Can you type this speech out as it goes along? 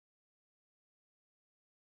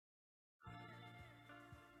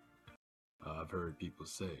I've heard people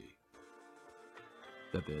say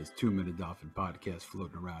that there's too many Dolphin podcasts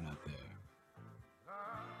floating around out there.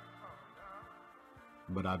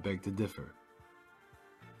 But I beg to differ.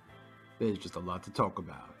 There's just a lot to talk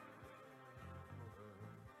about.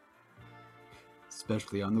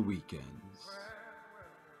 Especially on the weekends.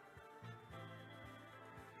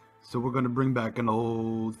 So we're going to bring back an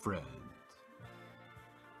old friend.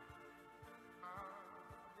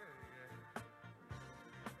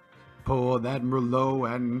 Pour that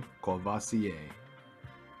Merlot and Courvoisier.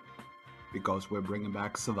 Because we're bringing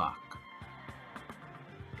back Sevach.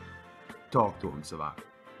 Talk to him, Sevach.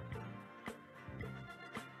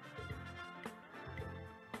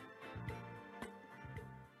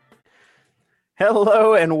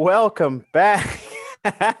 Hello and welcome back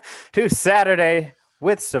to Saturday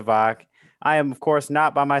with Sevach. I am, of course,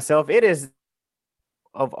 not by myself. It is,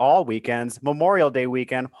 of all weekends, Memorial Day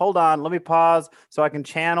weekend. Hold on, let me pause so I can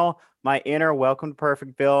channel my inner Welcome to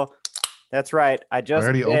Perfectville. That's right. I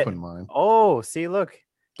already opened mine. Oh, see, look.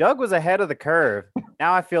 Doug was ahead of the curve.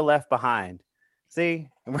 Now I feel left behind. See?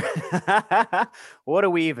 What are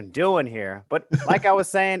we even doing here? But like I was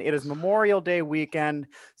saying, it is Memorial Day weekend.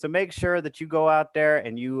 So make sure that you go out there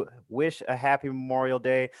and you wish a happy Memorial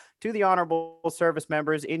Day to the honorable service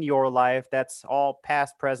members in your life. That's all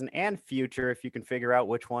past, present, and future. If you can figure out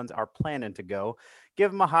which ones are planning to go, give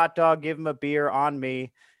them a hot dog, give them a beer on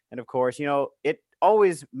me. And of course, you know, it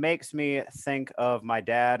always makes me think of my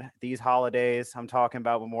dad these holidays. I'm talking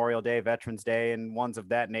about Memorial Day, Veterans Day, and ones of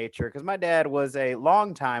that nature, because my dad was a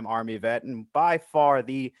longtime Army vet and by far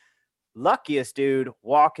the luckiest dude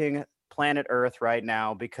walking planet Earth right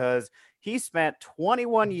now, because he spent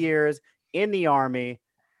 21 years in the Army.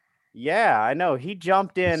 Yeah, I know. He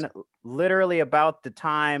jumped in literally about the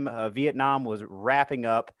time Vietnam was wrapping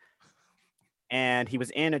up. And he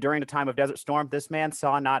was in during the time of Desert Storm. This man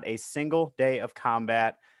saw not a single day of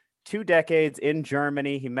combat. 2 decades in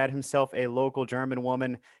Germany. He met himself a local German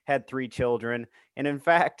woman, had 3 children. And in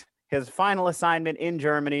fact, his final assignment in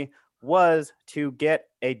Germany was to get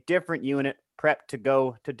a different unit prepped to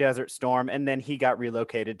go to Desert Storm. And then he got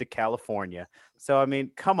relocated to California. So, I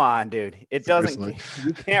mean, come on, dude. It doesn't,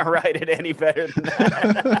 you can't write it any better than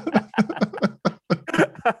that.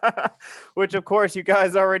 Which, of course, you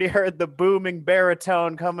guys already heard the booming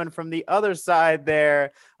baritone coming from the other side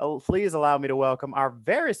there. Please allow me to welcome our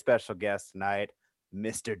very special guest tonight,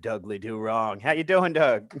 Mr. Douglie Do Wrong. How you doing,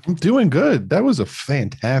 Doug? I'm doing good. That was a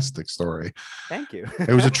fantastic story. Thank you.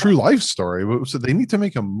 It was a true life story. So they need to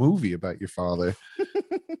make a movie about your father.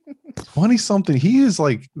 20-something. He is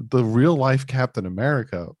like the real life Captain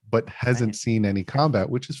America, but hasn't seen any combat,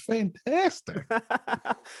 which is fantastic.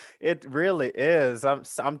 It really is.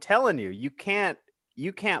 I'm telling you, you can't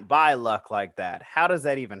buy luck like that. How does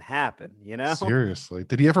that even happen? You know? Seriously.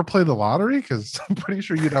 Did he ever play the lottery? Because I'm pretty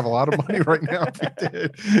sure you'd have a lot of money right now if he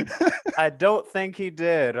did. I don't think he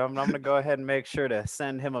did. I'm going to go ahead and make sure to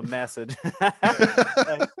send him a message.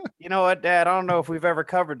 You know what, Dad? I don't know if we've ever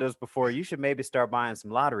covered this before. You should maybe start buying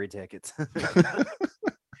some lottery tickets.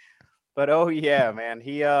 But oh yeah, man.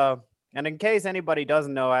 And in case anybody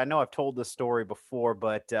doesn't know, I know I've told this story before,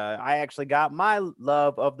 but I actually got my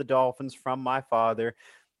love of the Dolphins from my father.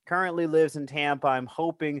 Currently lives in Tampa. I'm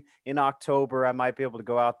hoping in October I might be able to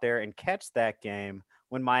go out there and catch that game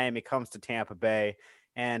when Miami comes to Tampa Bay.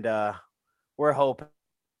 And we're hoping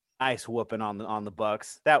nice whooping on the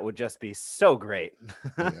Bucks. That would just be so great.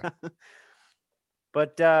 Yeah.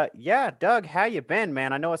 But yeah, Doug, how you been,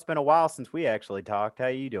 man? I know it's been a while since we actually talked. How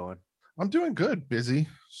you doing? I'm doing good. Busy,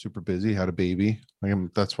 super busy. Had a baby.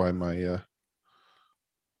 That's why my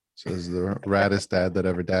says the raddest dad that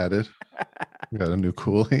ever dadded. Got a new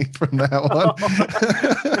coolie from that one.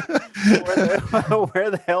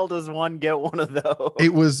 Where the hell does one get one of those?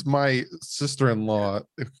 It was my sister-in-law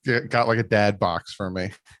got like a dad box for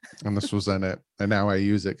me, and this was in it. And now I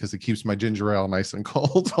use it because it keeps my ginger ale nice and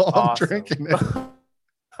cold while I'm drinking it.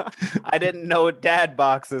 I didn't know dad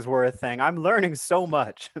boxes were a thing. I'm learning so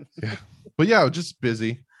much. Yeah. But yeah, just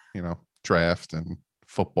busy, draft and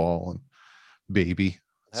football and baby.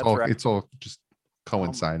 It's all just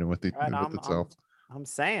coinciding with itself. I'm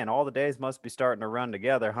saying all the days must be starting to run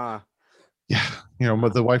together, huh? Yeah.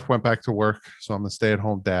 But the wife went back to work, so I'm a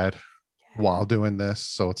stay-at-home dad while doing this.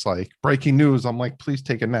 So it's like breaking news. I'm like, please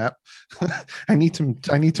take a nap. I need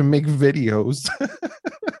to make videos.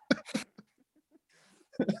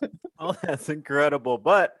 Oh, that's incredible.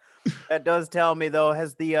 But that does tell me, though,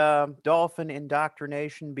 has the dolphin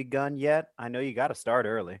indoctrination begun yet? I know you got to start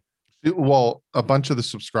early. Well, a bunch of the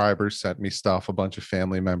subscribers sent me stuff. A bunch of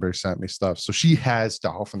family members sent me stuff. So she has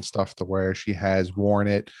dolphin stuff to wear. She has worn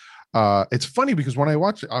it. It's funny because when I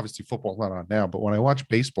watch, obviously football's not on now, but when I watch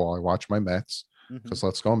baseball, I watch my Mets because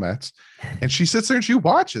let's go Mets. And she sits there and she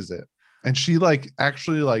watches it. And she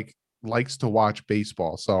actually likes to watch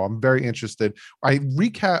baseball. So I'm very interested. I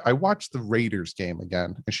watched the Raiders game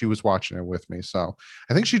again and she was watching it with me. So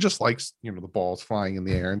I think she just likes, the balls flying in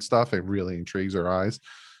the air and stuff. It really intrigues her eyes.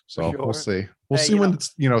 So we'll see. We'll see when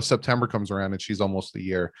September comes around and she's almost a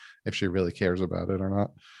year if she really cares about it or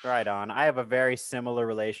not. Right on. I have a very similar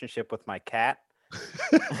relationship with my cat.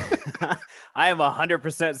 I am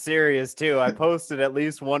 100% serious too. I posted at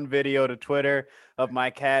least one video to Twitter of my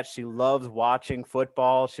cat. She loves watching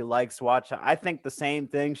football. She likes watching. I think the same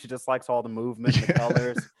thing. She just likes all the movement, the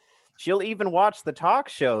colors. She'll even watch the talk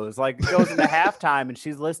shows. Like it goes into halftime and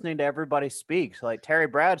she's listening to everybody speak. So, like Terry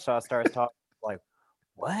Bradshaw starts talking like,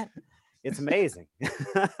 what? It's amazing.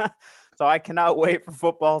 So I cannot wait for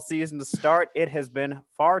football season to start. It has been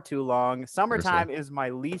far too long. Summertime is my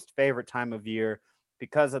least favorite time of year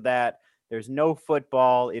because of that. There's no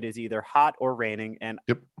football. It is either hot or raining. And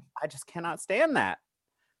I just cannot stand that,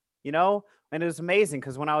 and it was amazing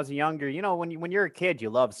because when I was younger, when you're a kid,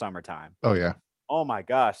 you love summertime. Oh, yeah. Oh, my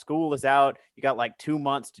gosh. School is out. You got like 2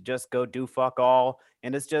 months to just go do fuck all.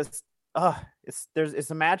 And it's just,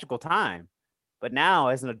 it's a magical time. But now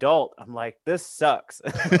as an adult, I'm like, this sucks.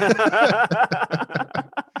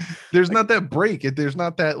 There's not that break. There's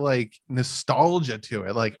not that nostalgia to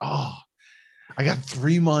it. Like, oh, I got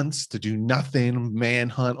 3 months to do nothing,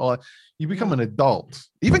 manhunt. You become an adult,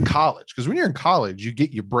 even college. Because when you're in college, you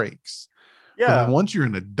get your breaks. Yeah. But once you're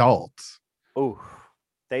an adult,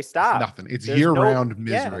 they stop. It's nothing. It's year-round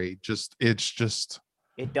misery. Yeah.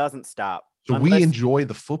 It doesn't stop. So we enjoy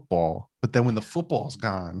the football, but then when the football's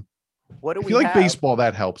gone, what do we like baseball?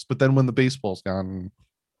 That helps, but then when the baseball's gone,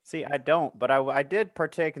 see, I don't. But I did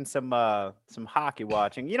partake in some hockey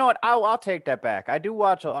watching. You know what? I'll take that back. I do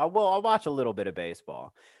watch. I'll watch a little bit of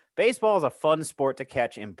baseball. Baseball is a fun sport to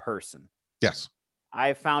catch in person. Yes,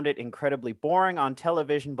 I found it incredibly boring on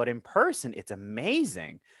television, but in person, it's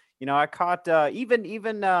amazing. I caught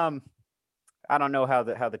even I don't know how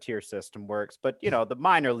the tier system works, but the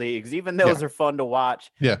minor leagues, even those are fun to watch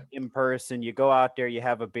in person. You go out there, you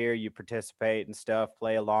have a beer, you participate and stuff,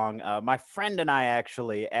 play along. My friend and I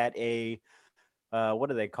actually at a, what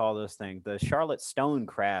do they call those things? The Charlotte Stone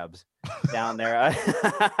Crabs down there.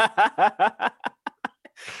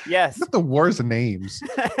 Yes. Not the worst names.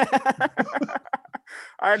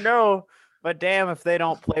 I know. But damn, if they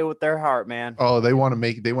don't play with their heart, man. Oh, they want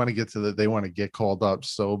to get called up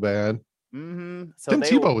so bad. Mm-hmm. So Tim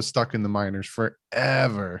Tebow was stuck in the minors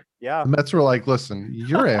forever. Yeah. The Mets were like, listen,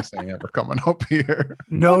 your ass ain't ever coming up here.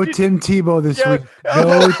 No Tim Tebow this week.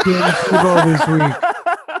 No Tim Tebow this week.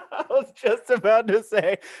 I was just about to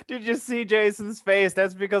say, did you see Jason's face?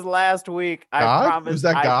 That's because last week God? I promised. Was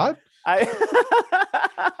that God? I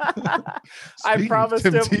promised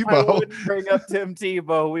him I wouldn't bring up Tim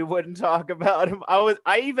Tebow. We wouldn't talk about him.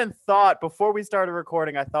 I even thought before we started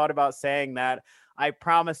recording, I thought about saying that. I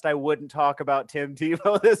promised I wouldn't talk about Tim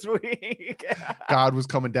Tebow this week. God was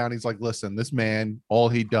coming down. He's like, listen, this man, all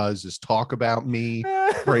he does is talk about me,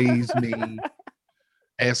 praise me,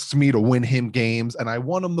 asks me to win him games. And I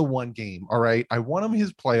won him the one game. All right. I won him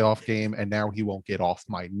his playoff game. And now he won't get off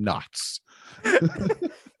my nuts.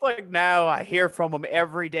 Like now I hear from him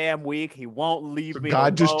every damn week. He won't leave me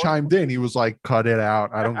God alone. Just chimed in. He was like, cut it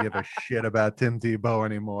out. I don't give a shit about Tim Tebow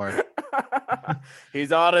anymore.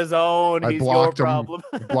 He's on his own. He's your problem.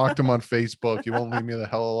 I blocked him on Facebook. You won't leave me the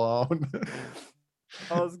hell alone.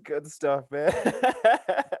 That was good stuff, man.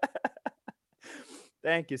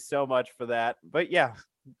 Thank you so much for that. But yeah.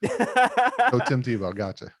 Oh, Tim Tebow,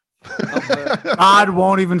 gotcha. God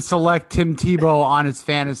won't even select Tim Tebow on his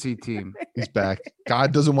fantasy team. He's back.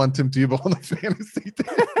 God doesn't want Tim Tebow on the fantasy team.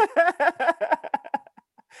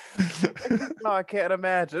 No, I can't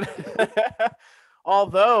imagine.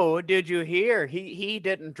 Although, did you hear he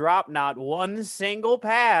didn't drop not one single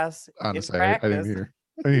pass? Honestly, I didn't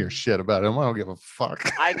hear shit about him. I don't give a fuck.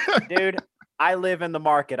 Dude, I live in the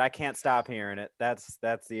market. I can't stop hearing it. That's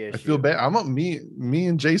the issue. I feel bad. Me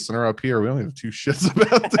and Jason are up here. We only have two shits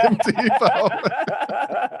about Tim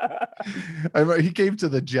Tebow. He came to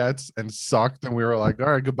the Jets and sucked, and we were like,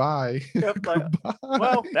 all right, goodbye. Yep, goodbye.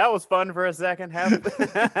 Well, that was fun for a second.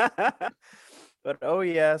 But oh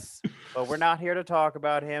yes, but we're not here to talk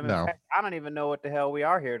about him. In fact, I don't even know what the hell we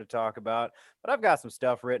are here to talk about. But I've got some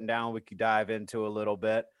stuff written down we could dive into a little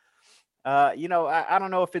bit. I don't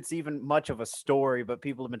know if it's even much of a story, but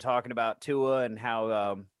people have been talking about Tua and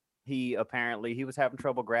how he was having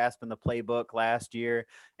trouble grasping the playbook last year.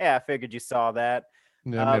 Yeah, I figured you saw that.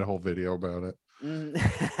 Yeah, I made a whole video about it.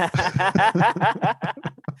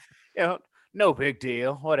 No big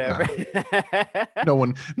deal. Whatever.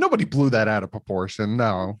 Nobody blew that out of proportion.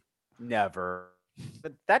 No. Never.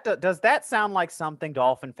 But does that sound like something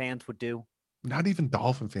Dolphin fans would do? Not even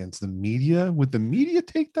Dolphin fans. The media, would the media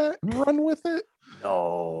take that and run with it?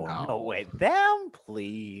 No way. Them,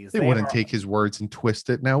 please. They wouldn't take his words and twist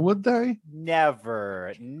it now, would they?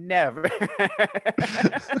 Never.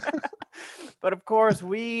 But of course,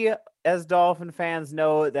 we as Dolphin fans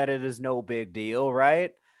know that it is no big deal,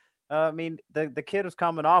 right? I mean, the kid was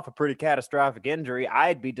coming off a pretty catastrophic injury.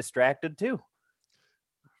 I'd be distracted too.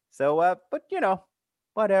 So, but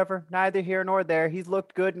whatever. Neither here nor there. He's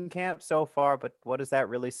looked good in camp so far, but what does that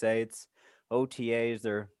really say? It's OTAs.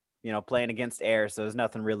 They're, playing against air, so there's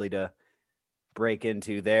nothing really to break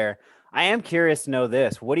into there. I am curious to know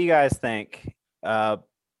this. What do you guys think?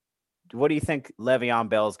 What do you think Le'Veon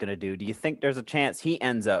Bell is going to do? Do you think there's a chance he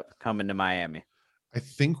ends up coming to Miami? I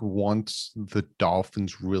think once the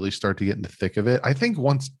Dolphins really start to get in the thick of it, I think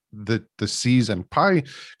once the season, probably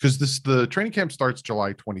because the training camp starts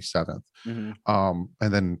July 27th. And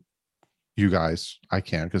then you guys, I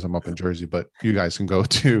can't because I'm up in Jersey, but you guys can go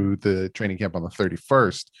to the training camp on the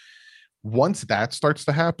 31st. Once that starts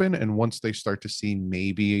to happen, and once they start to see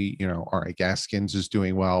maybe, all right, Gaskins is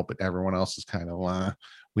doing well, but everyone else is kind of,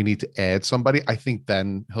 we need to add somebody. I think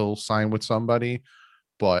then he'll sign with somebody.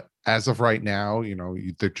 But as of right now,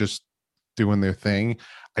 they're just doing their thing.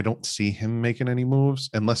 I don't see him making any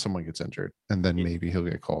moves unless someone gets injured, and then maybe he'll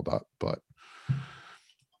get called up. But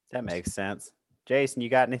that makes sense. Jason, you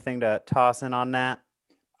got anything to toss in on that?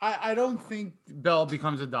 I don't think Bell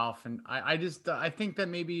becomes a Dolphin. I think that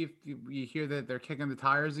maybe if you hear that they're kicking the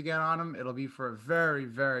tires again on him, it'll be for a very,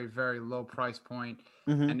 very, very low price point.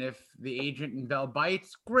 And if the agent and Bell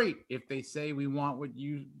bites, great. If they say we want what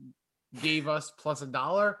you gave us plus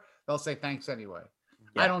 $1, they'll say thanks anyway.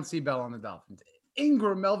 I don't see Bell on the Dolphins.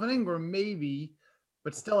 Melvin Ingram, maybe,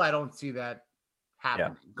 but still I don't see that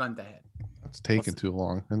happening. Gun to head. It's taking too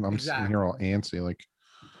long, and I'm sitting here all antsy. Like,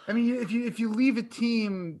 I mean, if you leave a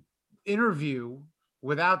team interview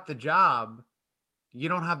without the job, you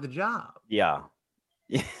don't have the job. Yeah.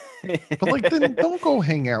 But then don't go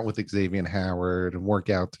hang out with Xavier Howard and work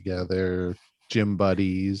out together, gym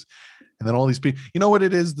buddies, and then all these people. You know what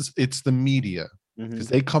it is? It's the media. Because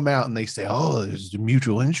they come out and they say, oh, there's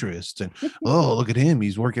mutual interest. And, oh, look at him.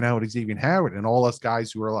 He's working out with Xavier Howard. And all us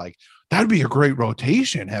guys who are like, that'd be a great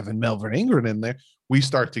rotation having Melvin Ingram in there. We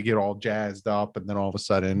start to get all jazzed up. And then all of a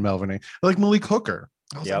sudden, like Malik Hooker.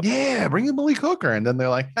 I was like, yeah, bring in Malik Hooker. And then they're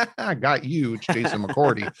like, I got you. It's Jason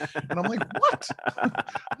McCourty. And I'm like, what?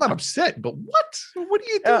 I'm not upset, but what? What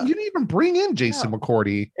do you do? You didn't even bring in Jason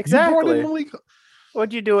McCourty. Exactly. You brought in Malik.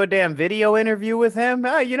 What'd you do, a damn video interview with him?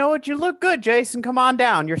 You know what? You look good, Jason. Come on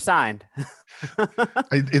down. You're signed.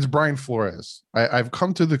 It's Brian Flores. I've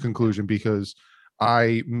come to the conclusion because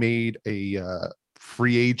I made a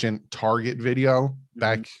free agent target video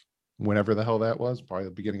back whenever the hell that was, probably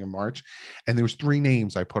the beginning of March. And there was 3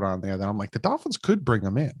 names I put on there that I'm like, the Dolphins could bring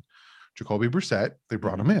him in. Jacoby Brissett, they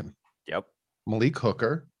brought him in. Yep. Malik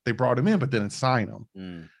Hooker, they brought him in, but didn't sign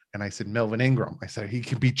him. And I said, Melvin Ingram. I said, he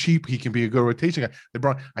can be cheap. He can be a good rotation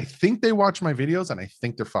guy. I think they watch my videos and I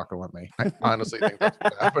think they're fucking with me. I honestly think that's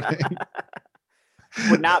what's happening.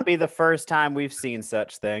 Would not be the first time we've seen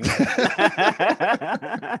such things.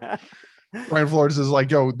 Brian Flores is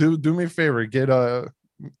like, yo, do me a favor.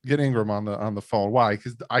 Get Ingram on the phone. Why?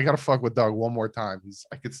 Because I got to fuck with Doug one more time.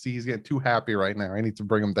 I could see he's getting too happy right now. I need to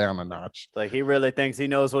bring him down a notch. Like, he really thinks he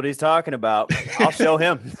knows what he's talking about. I'll show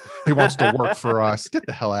him. He wants to work for us. Get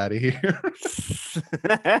the hell out of here.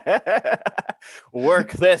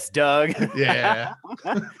 Work this, Doug. Yeah.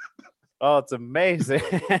 Oh, it's amazing.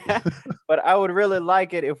 But I would really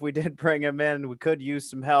like it if we did bring him in. We could use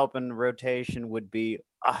some help, and rotation would be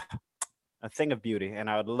a thing of beauty, and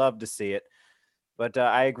I would love to see it. But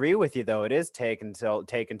I agree with you, though. It is taking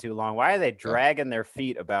too long. Why are they dragging their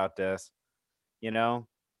feet about this? Do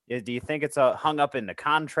you think it's hung up in the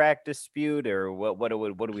contract dispute, or what are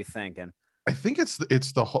we thinking? I think it's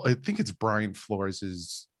the whole. I think it's Brian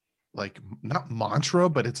Flores's, like, not mantra,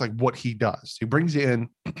 but it's like what he does. He brings you in,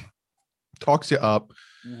 talks you up,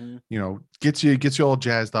 gets you all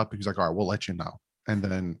jazzed up. He's like, all right, we'll let you know, and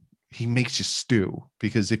then he makes you stew,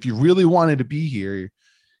 because if you really wanted to be here,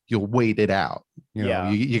 you'll wait it out.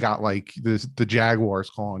 You got like the Jaguars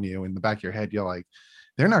calling you in the back of your head. You're like,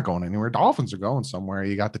 they're not going anywhere. Dolphins are going somewhere.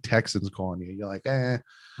 You got the Texans calling you. You're like,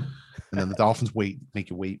 And then the Dolphins make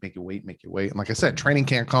you wait. And like I said, training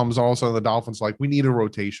camp comes also. The Dolphins like, we need a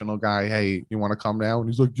rotational guy. Hey, you want to come down? And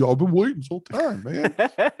he's like, yo, I've been waiting this whole time, man.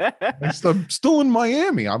 I'm still in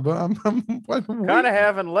Miami. I'm kind of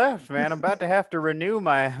haven't left, man. I'm about to have to renew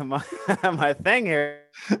my my thing here.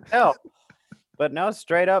 Hell. But no,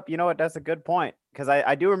 straight up, you know what? That's a good point. Because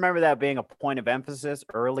I do remember that being a point of emphasis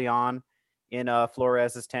early on in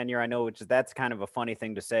Flores's tenure. I know, that's kind of a funny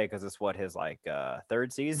thing to say because it's what, his like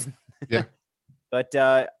third season. Yeah. But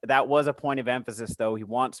that was a point of emphasis, though. He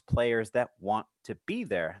wants players that want to be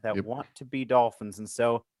there, that want to be Dolphins. And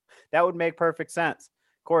so that would make perfect sense.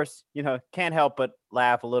 Of course, can't help but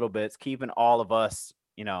laugh a little bit. It's keeping all of us,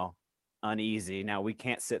 uneasy. Now we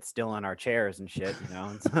can't sit still in our chairs and shit,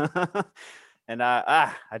 And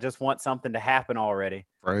I just want something to happen already.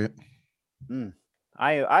 Right.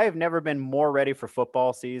 I have never been more ready for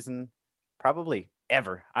football season, probably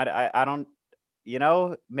ever. I don't,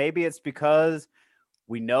 maybe it's because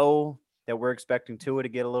we know that we're expecting Tua to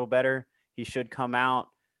get a little better. He should come out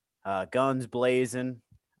guns blazing.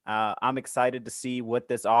 I'm excited to see what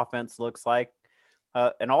this offense looks like,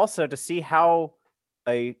 and also to see how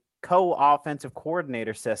a co-offensive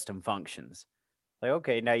coordinator system functions. Like,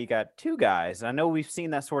 okay, now you got two guys. I know we've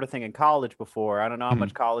seen that sort of thing in college before. I don't know how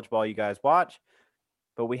much college ball you guys watch,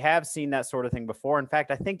 but we have seen that sort of thing before. In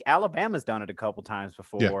fact, I think Alabama's done it a couple times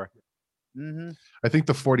before. Yeah. I think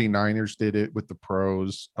the 49ers did it with the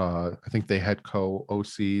pros. I think they had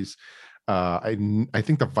co-OCs. I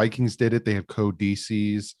think the Vikings did it. They have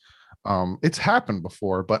co-DCs. It's happened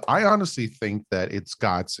before, but I honestly think that it's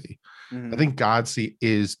Godsey. I think Godsey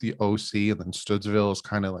is the OC, and then Studsville is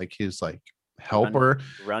kind of like his helper,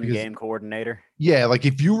 run game coordinator. Yeah, like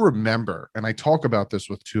if you remember, and I talk about this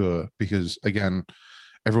with Tua because again,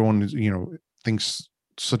 everyone is, thinks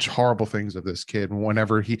such horrible things of this kid.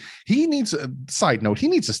 Whenever he needs a side note, he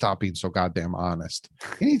needs to stop being so goddamn honest.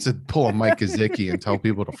 He needs to pull a Mike Gesicki and tell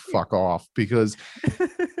people to fuck off because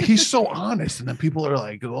he's so honest. And then people are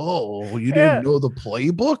like, "Oh, you didn't know the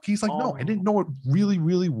playbook?" He's like, "No, I didn't know it really,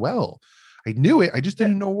 really well. I knew it. I just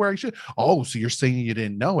didn't know where I should." "Oh, so you're saying you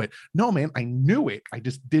didn't know it?" "No, man, I knew it. I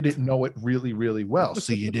just didn't know it really, really well."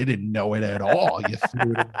 "So you didn't know it at all. You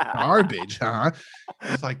threw it in the garbage, huh?"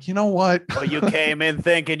 It's like, you know what? Well, you came in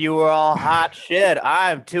thinking you were all hot shit.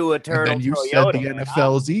 I'm Tua Turtle. And then you said the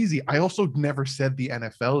NFL's easy. I also never said the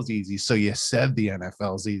NFL's easy. So you said the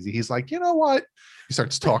NFL's easy. He's like, you know what? He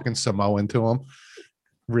starts talking Samoan to him.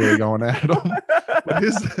 Really going at him.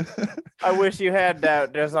 I wish you had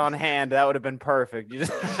that just on hand. That would have been perfect.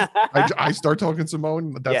 I start talking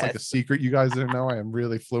Samoan. That's like a secret you guys didn't know. I am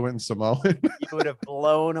really fluent in Samoan. You would have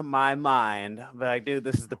blown my mind. But like, dude,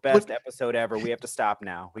 this is the best episode ever. We have to stop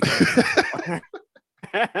now. We can't.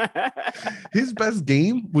 His best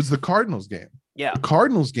game was the Cardinals game. Yeah. The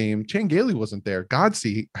Cardinals game, Changeli wasn't there.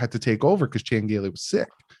 Godsey had to take over because Changeli was sick.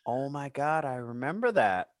 Oh my God, I remember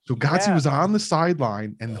that. So Godsey was on the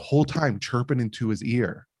sideline and the whole time chirping into his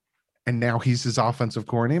ear. And now he's his offensive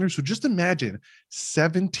coordinator. So just imagine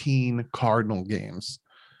 17 Cardinal games.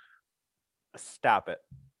 Stop it.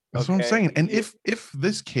 That's what I'm saying. And if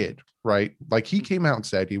this kid, right, like he came out and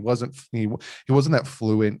said he wasn't that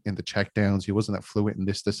fluent in the checkdowns, he wasn't that fluent in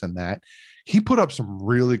this, and that. He put up some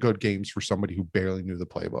really good games for somebody who barely knew the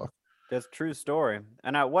playbook. That's a true story.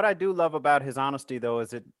 And what I do love about his honesty, though, is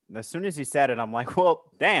that as soon as he said it, I'm like, well,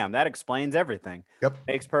 damn, that explains everything. Yep.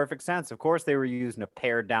 Makes perfect sense. Of course, they were using a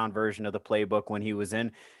pared down version of the playbook when he was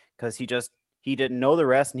in because he didn't know the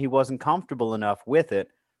rest and he wasn't comfortable enough with it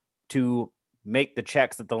to make the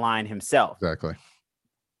checks at the line himself. Exactly.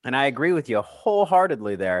 And I agree with you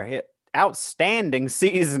wholeheartedly there. Outstanding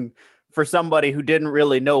season for somebody who didn't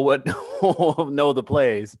really know the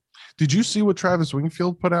plays. Did you see what Travis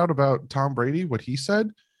Wingfield put out about Tom Brady? What he said?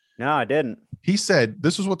 No, I didn't. He said,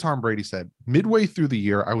 this is what Tom Brady said. "Midway through the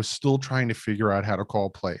year, I was still trying to figure out how to call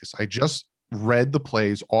plays. I just read the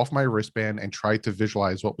plays off my wristband and tried to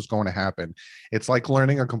visualize what was going to happen. It's like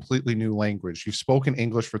learning a completely new language. You've spoken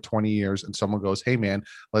English for 20 years and someone goes, 'Hey man,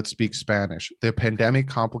 let's speak Spanish.' The pandemic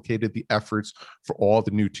complicated the efforts for all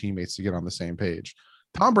the new teammates to get on the same page."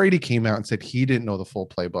 Tom Brady came out and said he didn't know the full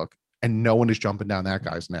playbook, and no one is jumping down that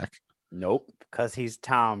guy's neck. Nope, because he's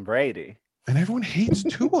Tom Brady. And everyone hates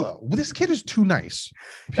Tua. Well, this kid is too nice.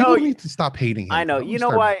 People need to stop hating him. I know. You know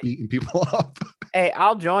why? Beating people up. Hey,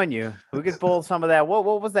 I'll join you. We could pull some of that. What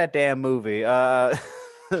was that damn movie? Where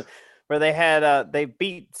they had they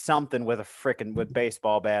beat something with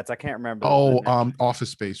baseball bats. I can't remember. Office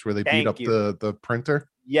Space, where they beat up the printer.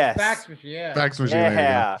 Yes. Fax machine. Yeah. Fax machine.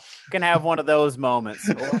 Yeah. Can have one of those moments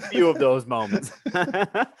or a few of those moments.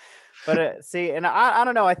 But see, and I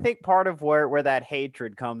don't know. I think part of where that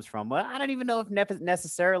hatred comes from. Well, I don't even know if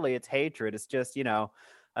necessarily it's hatred. It's just a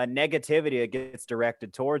negativity that gets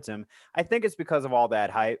directed towards him. I think it's because of all that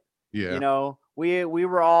hype. Yeah. We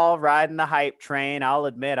were all riding the hype train. I'll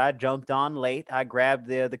admit, I jumped on late. I grabbed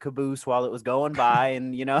the caboose while it was going by,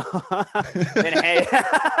 and and hey.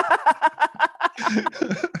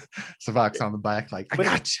 Sevach's on the back, like, I With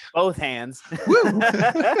got you. both hands. Woo!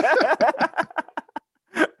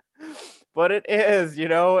 But it is,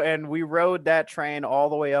 and we rode that train all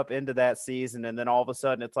the way up into that season. And then all of a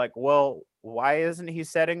sudden it's like, well, why isn't he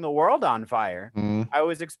setting the world on fire? Mhm. I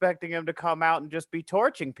was expecting him to come out and just be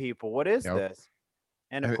torching people. What is Yep. this?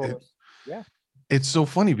 And of course, It's so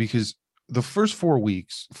funny because the first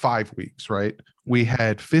 5 weeks, right? We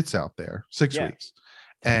had Fitz out there, 6 Yeah. weeks.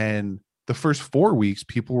 And the first 4 weeks,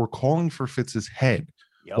 people were calling for Fitz's head.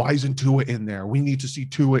 Yep. Why isn't Tua in there? We need to see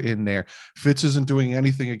Tua in there. Fitz isn't doing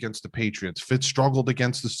anything against the Patriots. Fitz struggled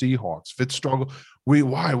against the Seahawks. Fitz struggled.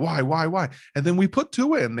 Why? And then we put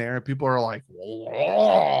Tua in there, and people are like,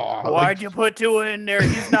 Why'd you put Tua in there?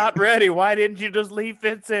 He's not ready. Why didn't you just leave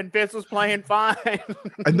Fitz in? Fitz was playing fine.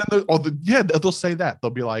 And then they'll say that.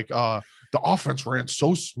 They'll be like, the offense ran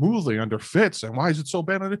so smoothly under Fitz, and why is it so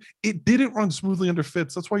bad under? It didn't run smoothly under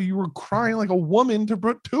Fitz. That's why you were crying like a woman to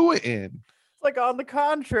put Tua in. Like, on the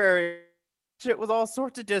contrary, shit was all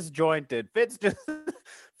sorts of disjointed. Fitz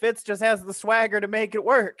just has the swagger to make it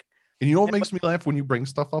work. And you know what makes me laugh when you bring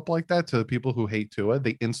stuff up like that to people who hate Tua?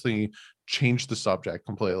 They instantly change the subject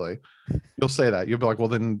completely. You'll say that. You'll be like, well,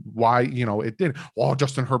 then why, it didn't. Well,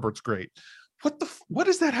 Justin Herbert's great. What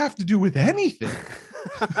does that have to do with anything?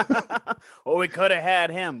 Well, we could have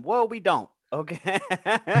had him. Well, we don't. Okay.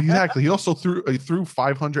 Exactly. He also threw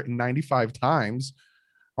 595 times.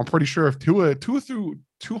 I'm pretty sure if Tua threw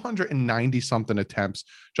 290 something attempts,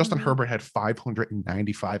 Justin Herbert had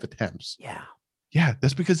 595 attempts. Yeah,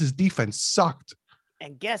 that's because his defense sucked.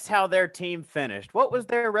 And guess how their team finished? What was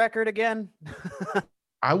their record again?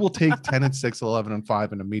 I will take 10-6,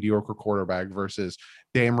 11-5 and a mediocre quarterback versus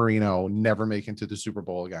Dan Marino never making to the Super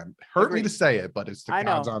Bowl again. Hurt me to say it, but it's the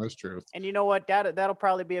God's honest truth. And you know what? That'll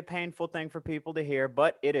probably be a painful thing for people to hear,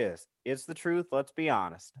 but it is. It's the truth. Let's be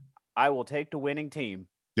honest. I will take the winning team.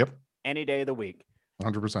 Yep. Any day of the week.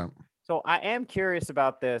 100%. So I am curious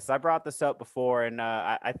about this. I brought this up before, and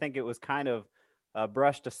I think it was kind of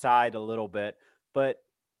brushed aside a little bit. But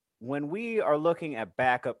when we are looking at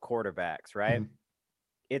backup quarterbacks, right,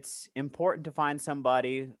 it's important to find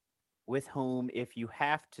somebody with whom, if you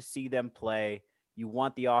have to see them play, you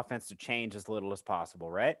want the offense to change as little as possible,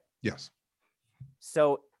 right? Yes.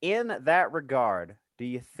 So in that regard, do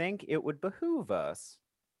you think it would behoove us,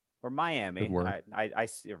 or Miami? I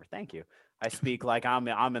thank you. I speak like I'm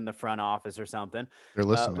in the front office or something. They're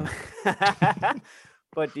listening.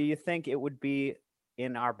 But do you think it would be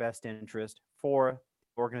in our best interest for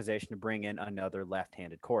the organization to bring in another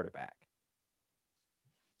left-handed quarterback?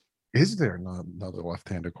 Is there not another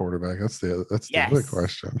left-handed quarterback? That's the big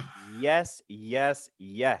question. Yes.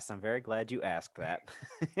 I'm very glad you asked that.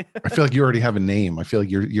 I feel like you already have a name. I feel like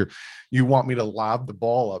you want me to lob the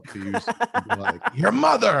ball up to you. So like, your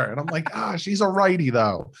mother. And I'm like, she's a righty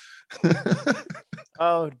though.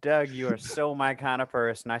 Oh, Doug, you are so my kind of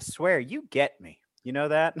person. I swear, you get me. You know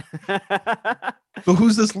that? So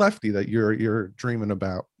who's this lefty that you're dreaming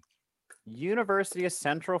about? University of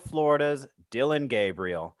Central Florida's Dylan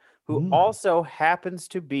Gabriel, who also happens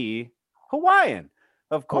to be Hawaiian,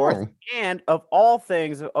 of course, and of all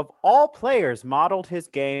things, of all players, modeled his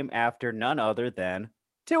game after none other than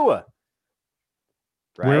Tua.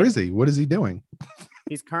 Right? Where is he? What is he doing?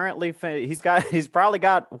 He's currently he's probably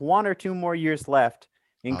got 1 or 2 more years left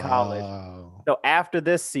in college. So after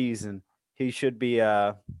this season, he should be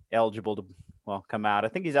eligible to come out. I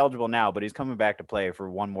think he's eligible now, but he's coming back to play for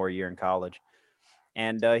 1 more year in college.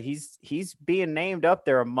 And he's being named up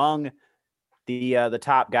there among the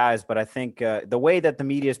top guys. But I think the way that the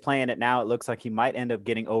media is playing it now, it looks like he might end up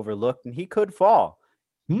getting overlooked, and he could fall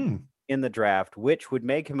in the draft, which would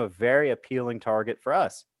make him a very appealing target for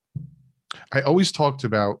us. I always talked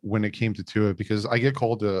about when it came to Tua, because I get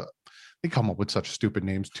called they come up with such stupid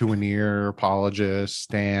names: Tuanier, apologist,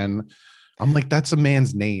 Stan. I'm like, that's a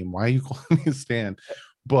man's name. Why are you calling me Stan?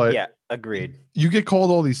 But yeah, agreed. You get called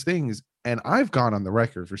all these things. And I've gone on the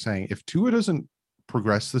record for saying if Tua doesn't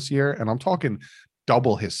progress this year, and I'm talking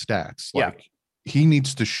double his stats, like he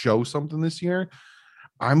needs to show something this year,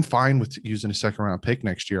 I'm fine with using a 2nd-round pick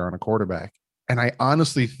next year on a quarterback. And I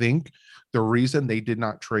honestly think the reason they did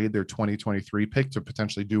not trade their 2023 pick to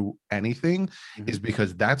potentially do anything is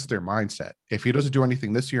because that's their mindset. If he doesn't do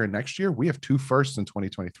anything this year and next year, we have 2 firsts in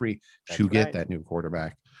 2023 to get that new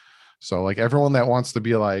quarterback. So like everyone that wants to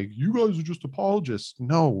be like, you guys are just apologists.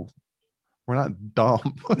 No, we're not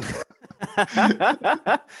dumb.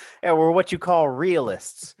 Yeah, we're what you call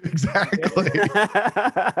realists. Exactly.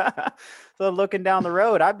 So looking down the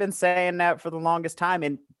road, I've been saying that for the longest time.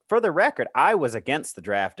 And for the record, I was against the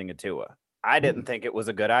drafting of Tua. I didn't think it was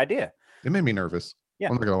a good idea. It made me nervous. Yeah.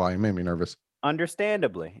 I'm not gonna lie, it made me nervous.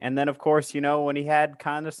 Understandably. And then, of course, when he had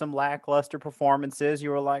kind of some lackluster performances,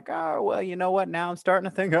 you were like, oh, well, you know what? Now I'm starting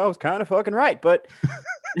to think I was kind of fucking right. But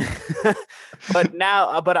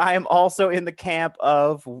but I am also in the camp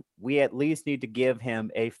of we at least need to give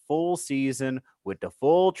him a full season with the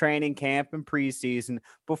full training camp and preseason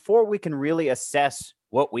before we can really assess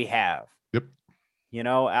what we have. Yep.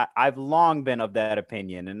 I've long been of that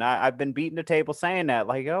opinion, and I've been beating the table saying that,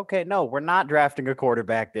 like, okay, no, we're not drafting a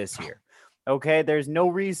quarterback this year. Okay, there's no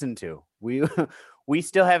reason to. We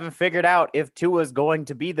still haven't figured out if Tua's going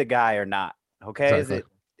to be the guy or not. Okay, Exactly.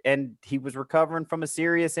 and he was recovering from a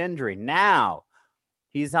serious injury. Now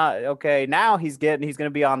he's not okay. Now he's going to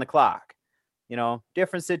be on the clock.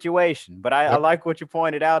 Different situation. But I like what you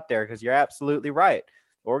pointed out there, because you're absolutely right.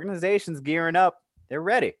 The organization's gearing up. They're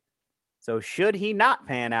ready. So should he not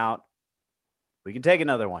pan out, we can take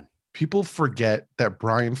another one. People forget that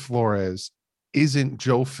Brian Flores isn't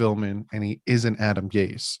Joe Philman and he isn't Adam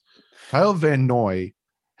Gase. Kyle Van Noy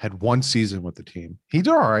had one season with the team. He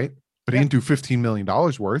did all right, but he didn't do $15 million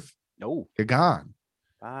worth. No. You're gone.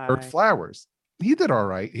 Bye. Bert Flowers, he did all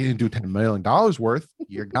right. He didn't do $10 million worth.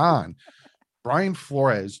 You're gone. Brian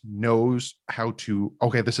Flores knows how to,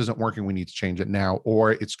 okay, this isn't working. We need to change it now,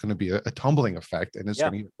 or it's going to be a tumbling effect and it's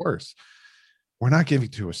going to get worse. We're not giving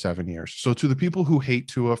Tua 7 years. So to the people who hate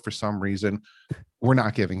Tua for some reason, we're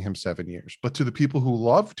not giving him 7 years. But to the people who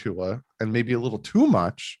love Tua and maybe a little too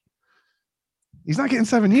much, he's not getting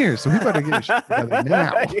 7 years. So we better get it together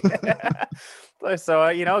now.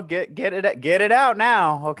 So get it out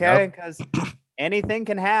now, okay? Because anything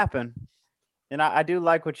can happen. And I do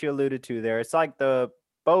like what you alluded to there. It's like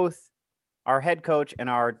both our head coach and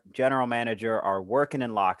our general manager are working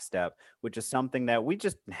in lockstep, which is something that we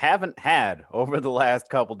just haven't had over the last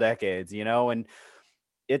couple decades, and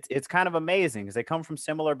it's kind of amazing because they come from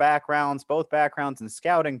similar backgrounds, both backgrounds in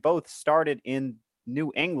scouting, both started in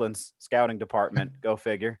New England's scouting department, go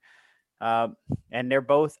figure. And they're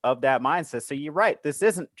both of that mindset. So you're right. This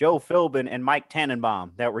isn't Joe Philbin and Mike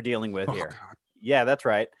Tannenbaum that we're dealing with here. God. Yeah, that's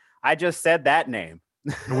right. I just said that name.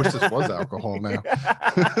 I wish this was alcohol now.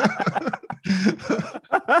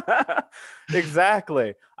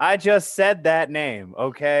 Exactly. I just said that name,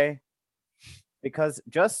 okay? Because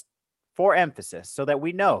just for emphasis, so that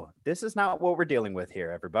we know this is not what we're dealing with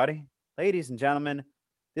here, everybody. Ladies and gentlemen,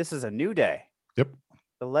 this is a new day. Yep.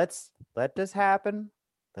 So let this happen.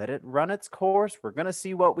 Let it run its course. We're going to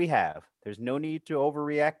see what we have. There's no need to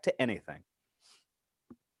overreact to anything.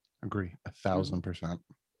 Agree. 1,000%.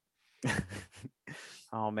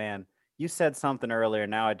 Oh, man. You said something earlier.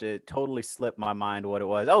 Now I did totally slip my mind what it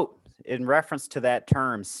was. Oh, in reference to that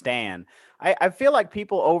term, stan. I feel like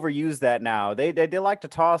people overuse that now. They like to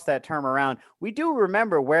toss that term around. We do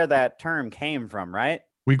remember where that term came from, right?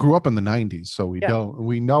 We grew up in the 90s, so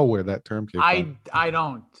we know where that term came from. I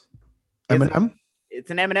don't. Eminem?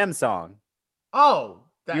 It's an Eminem song. Oh,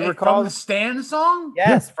 You recall from the Stan song?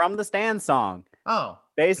 Yes, from the Stan song. Oh,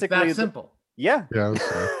 basically it's that simple. Yeah. Yeah.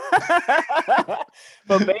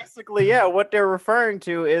 But basically, yeah, what they're referring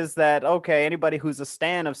to is that, okay, anybody who's a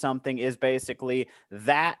stan of something is basically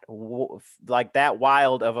that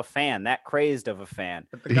wild of a fan, that crazed of a fan.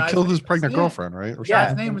 He killed his pregnant girlfriend, right? Or Yeah,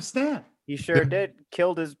 his name was Stan. He sure did.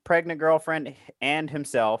 Killed his pregnant girlfriend and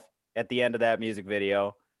himself at the end of that music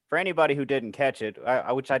video. For anybody who didn't catch it,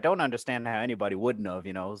 which I don't understand how anybody wouldn't have,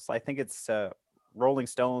 I think it's Rolling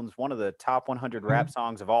Stones, one of the top 100 rap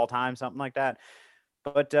songs of all time, something like that.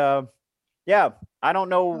 But yeah, I don't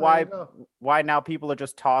know why now people are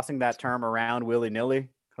just tossing that term around willy-nilly,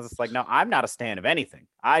 because it's like, no, I'm not a stan of anything.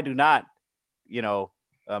 I do not,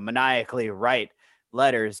 maniacally write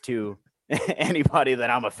letters to anybody that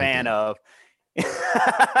I'm a fan of.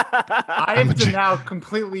 I have to now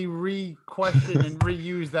completely re-question and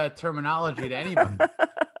reuse that terminology to anybody,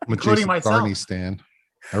 including myself. Barney stan.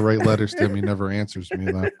 I write letters to him. He never answers me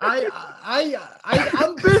though.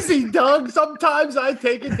 I'm busy, Doug. Sometimes I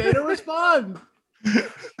take a day to respond.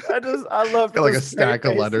 I love like a stack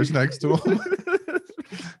of letters next to him.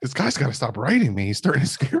 This guy's got to stop writing me. He's starting to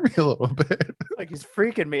scare me a little bit. Like he's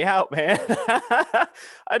freaking me out, man.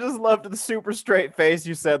 I just loved the super straight face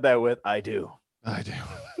you said that with. I do. The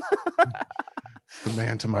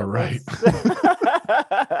man to my right.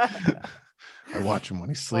 I watch him when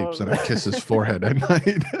he sleeps and I kiss his forehead at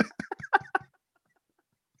night.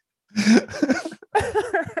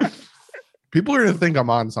 People are gonna think I'm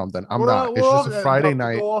on something. I'm not. It's just a Friday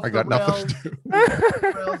night. I got nothing to do.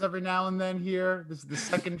 Rails every now and then here. This is the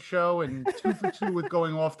second show and 2 for 2 with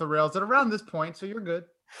going off the rails at around this point, so you're good.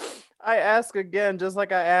 I ask again, just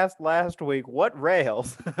like I asked last week, what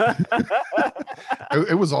rails?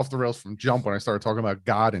 It was off the rails from jump when I started talking about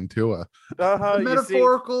God and Tua.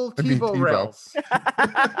 Metaphorical Tebow rails.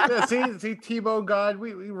 Yeah, see Tebow God.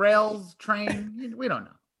 We rails train. We don't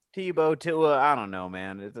know. Tebow Tua, I don't know,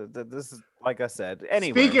 man. This is like I said.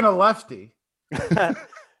 Anyway, speaking of lefty.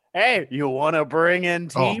 Hey, you want to bring in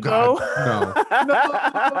Tebow? Oh,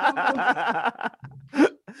 God, no.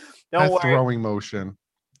 Don't worry. Throwing motion.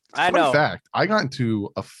 I know. Fact, I got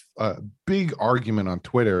into a big argument on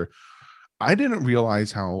Twitter. I didn't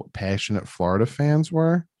realize how passionate Florida fans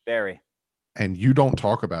were. Very. And you don't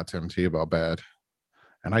talk about Tim Tebow bad.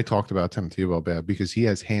 And I talked about Tim Tebow bad because he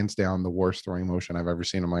has hands down the worst throwing motion I've ever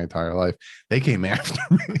seen in my entire life. They came after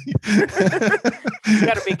me. You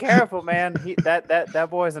got to be careful, man. That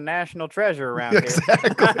boy is a national treasure around here.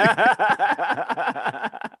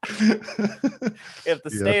 If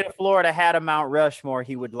the state of Florida had a Mount Rushmore,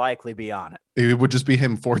 he would likely be on it. It would just be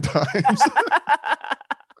him 4 times.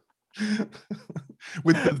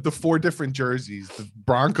 With the 4 different jerseys, the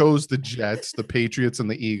Broncos, the Jets, the Patriots, and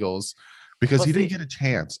the Eagles. Because he didn't get a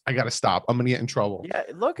chance. I got to stop. I'm going to get in trouble. Yeah,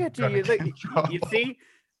 look at you. You see,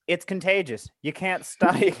 it's contagious. You can't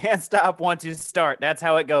stop. You can't stop once you start. That's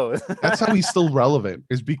how it goes. That's how he's still relevant,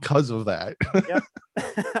 is because of that. Yep.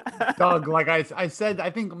 Doug, like I said, I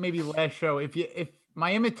think maybe last show, if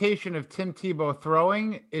my imitation of Tim Tebow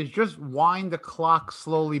throwing is just wind the clock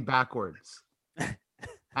slowly backwards.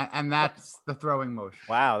 And that's the throwing motion.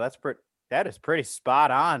 Wow, that is pretty spot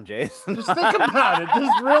on, Jason. Just think about it.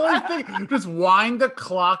 Just really think. Just wind the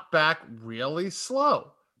clock back really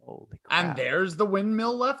slow. Holy crap. And there's the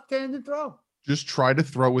windmill left-handed throw. Just try to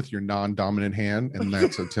throw with your non-dominant hand, and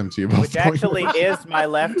that's a Tim Tebow. Which actually is my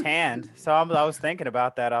left hand. So I was thinking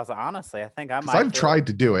about that. I was like, honestly, I think I might. I've tried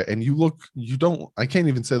to do it, and I can't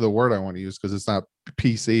even say the word I want to use because it's not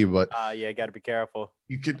PC, but yeah, you got to be careful.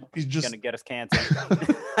 You're just going to get us canceled.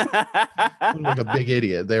 Like a big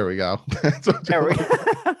idiot. There we go. There we go.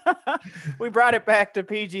 We brought it back to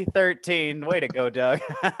PG-13. Way to go, Doug.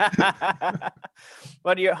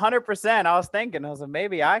 But you're 100%. I was thinking,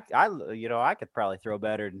 maybe I could probably throw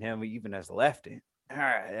better than him, even as a lefty. All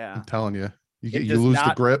right, yeah. I'm telling you, you lose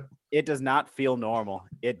the grip. It does not feel normal.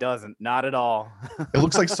 It doesn't, not at all. It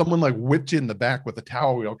looks like someone like whipped you in the back with a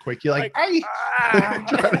towel real quick. You're like,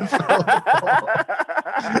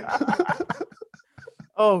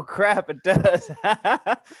 oh crap! It does.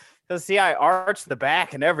 Because see, I arch the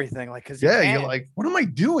back and everything, like because you're like, what am I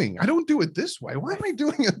doing? I don't do it this way. Why am I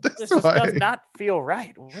doing it this way? Just does not feel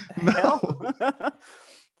right. What the hell?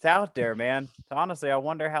 It's out there, man. So honestly, I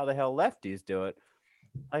wonder how the hell lefties do it.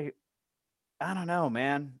 Like, I don't know,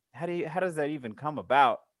 man. How does that even come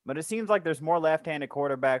about? But it seems like there's more left-handed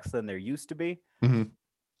quarterbacks than there used to be. Mm-hmm.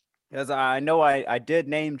 Because I know I did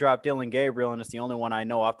name drop Dylan Gabriel, and it's the only one I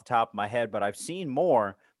know off the top of my head. But I've seen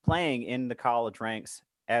more playing in the college ranks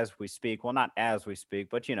as we speak. Well, not as we speak,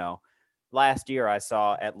 but last year I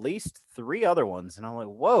saw at least 3 other ones, and I'm like,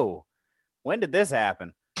 whoa, when did this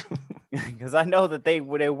happen? Because I know that they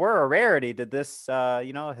were a rarity. Did this,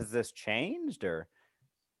 has this changed or?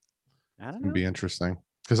 I don't know. It'd be interesting.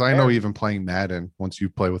 Because I know even playing Madden, once you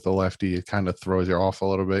play with the lefty, it kind of throws you off a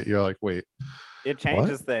little bit. You're like, wait. It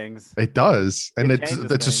changes things. It does. And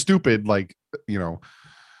it's a stupid,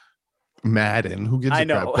 Madden. Who gives a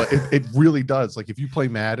crap? But it really does. Like if you play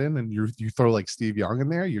Madden and you throw like Steve Young in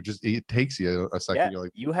there, it takes you a second. Yeah, you're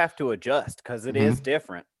like, you have to adjust because it is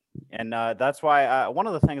different. And that's why one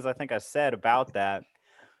of the things I think I said about that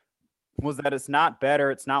was that it's not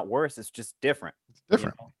better, it's not worse, it's just different. It's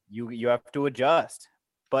different. You have to adjust.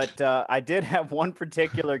 But I did have one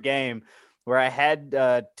particular game where I had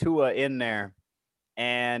Tua in there,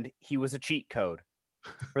 and he was a cheat code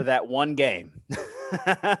for that one game.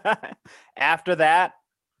 After that,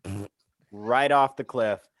 right off the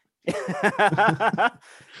cliff.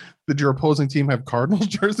 Did your opposing team have Cardinals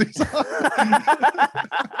jerseys on?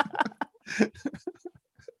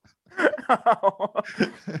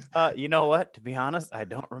 You know what? To be honest, I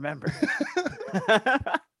don't remember.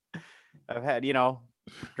 I've had,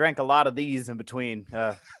 drank a lot of these in between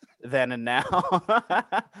then and now.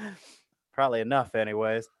 Probably enough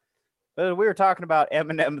anyways. But we were talking about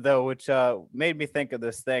Eminem, though, which made me think of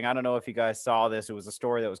this thing. I don't know if you guys saw this. It was a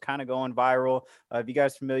story that was kind of going viral. Are you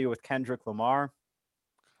guys familiar with Kendrick Lamar?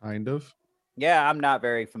 Kind of. Yeah, I'm not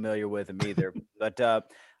very familiar with him either. But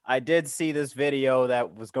I did see this video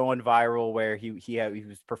that was going viral where he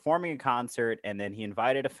was performing a concert and then he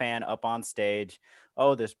invited a fan up on stage.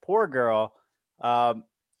 Oh, this poor girl.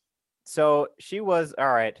 So she was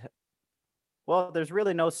all right. Well, there's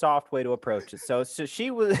really no soft way to approach it. So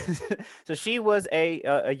she was so she was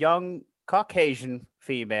a young Caucasian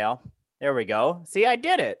female. There we go. See, I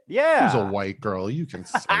did it. Yeah. Who's a white girl? You can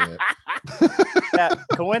say it. Yeah,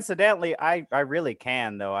 coincidentally, I really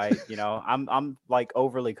can though. I'm like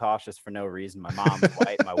overly cautious for no reason. My mom's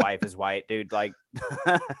white, my wife is white, dude. Like,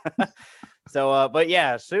 so but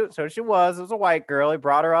yeah, so it was a white girl. He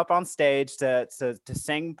brought her up on stage to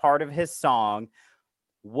sing part of his song.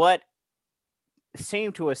 What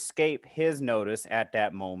seemed to escape his notice at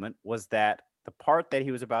that moment was that the part that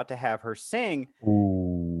he was about to have her sing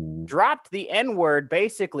dropped the N-word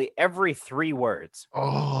basically every 3 words.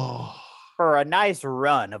 Oh. For a nice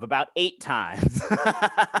run of about 8 times.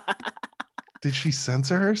 Did she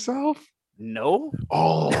censor herself? No.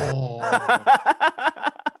 Oh.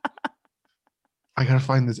 I gotta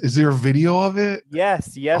find this. Is there a video of it?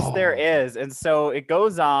 Yes, there is. And so it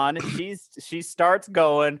goes on. She starts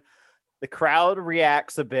going. The crowd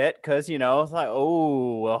reacts a bit because, it's like,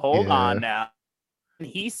 oh, well, hold on now. And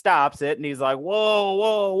he stops it and he's like,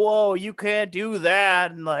 whoa, you can't do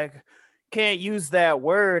that. And like, can't use that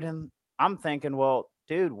word. And I'm thinking, well,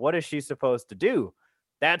 dude, what is she supposed to do?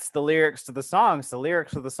 That's the lyrics to the song. It's the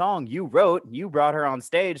lyrics of the song you wrote. You brought her on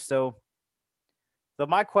stage. So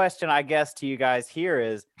my question, I guess, to you guys here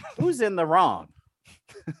is, who's in the wrong?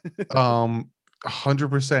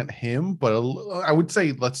 100% him, but I would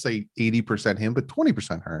say, let's say 80% him, but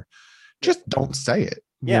 20% her. Just don't say it.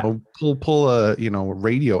 Pull a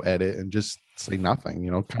radio edit and just say nothing.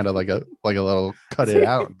 Kind of like a little cut it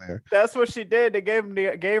out in there. That's what she did. They gave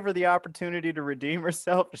her the opportunity to redeem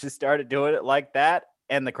herself. She started doing it like that,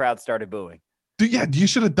 and the crowd started booing. Dude, yeah, you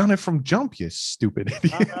should have done it from jump, you stupid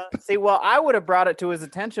idiot. See, well, I would have brought it to his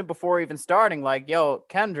attention before even starting. Like, yo,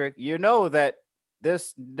 Kendrick, you know that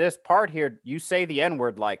this part here, you say the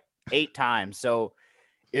N-word like 8 times. So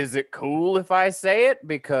is it cool if I say it?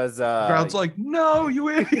 Because the crowd's like, no, you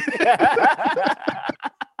idiot.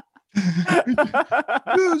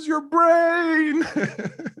 Use your brain.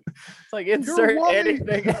 It's like insert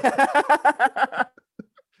anything.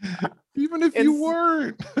 Even if you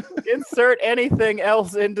weren't. Insert anything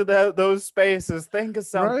else into those spaces. Think of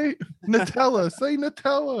something. Right? Nutella. Say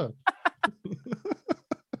Nutella.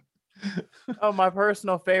 Oh, my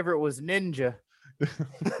personal favorite was Ninja.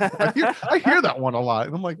 I hear that one a lot.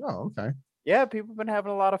 And I'm like, oh, okay. Yeah, people have been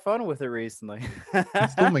having a lot of fun with it recently. It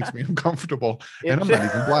still makes me uncomfortable. And I'm not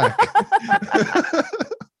even black.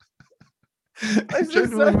 It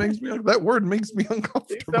genuinely makes me, that word makes me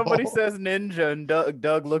uncomfortable. Somebody says ninja and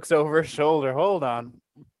Doug looks over his shoulder. Hold on.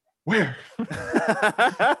 Where? Did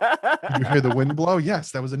you hear the wind blow?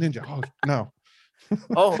 Yes, that was a ninja. Oh, no.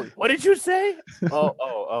 Oh, what did you say?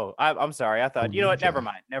 Oh. I'm sorry. I thought, you know what? Never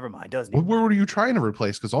mind. Doesn't What word are you trying to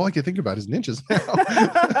replace? Because all I can think about is ninjas now.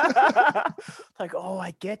 Like, oh,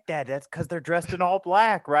 I get that. That's because they're dressed in all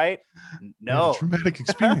black, right? No. Traumatic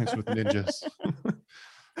experience with ninjas.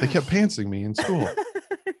 They kept pantsing me in school.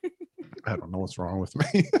 I don't know what's wrong with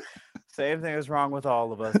me. Same thing is wrong with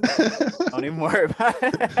all of us. Don't even worry about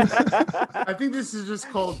it. I think this is just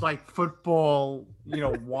called like football,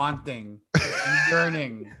 wanting and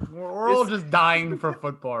yearning. We're all just dying for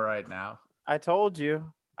football right now. I told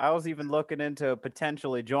you. I was even looking into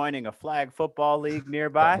potentially joining a flag football league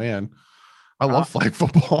nearby. Oh, man. I love flag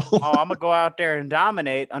football. I'm going to go out there and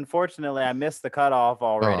dominate. Unfortunately, I missed the cutoff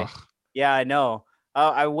already. Yeah, I know.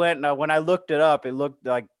 I went when I looked it up. It looked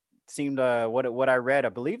like what I read. I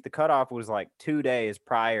believe the cutoff was like 2 days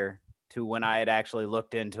prior to when I had actually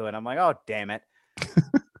looked into it. I'm like, oh damn it!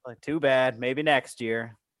 Like, too bad. Maybe next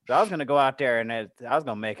year. So I was gonna go out there and I was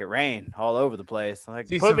gonna make it rain all over the place. Like,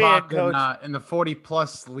 put me in, coach. In the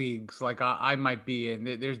 40+ leagues, like I might be in.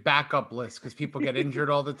 There's backup lists because people get injured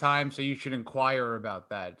all the time. So you should inquire about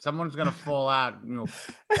that. Someone's gonna fall out.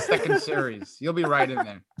 Second series, you'll be right in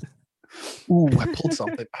there. Ooh, I pulled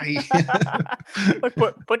something. Like,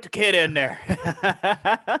 put the kid in there.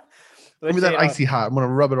 Give me that icy hot. I'm gonna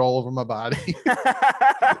rub it all over my body.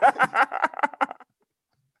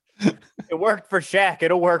 It worked for Shaq.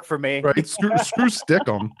 It'll work for me. Right? Screw stick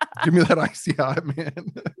 'em. Give me that icy hot,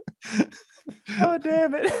 man. Oh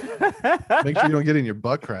damn it! Make sure you don't get in your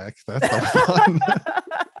butt crack. That's not fun.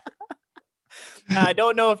 I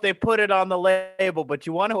don't know if they put it on the label, but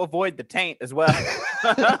you want to avoid the taint as well.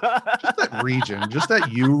 Just that region, just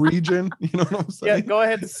that U region. You know what I'm saying? Yeah, go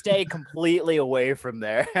ahead and stay completely away from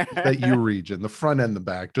there. That U region, the front and the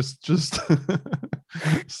back. Just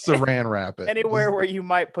Saran wrap it. Anywhere where you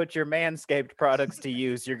might put your Manscaped products to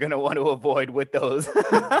use, you're going to want to avoid with those.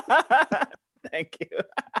 Thank you.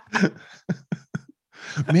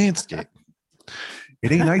 Manscaped.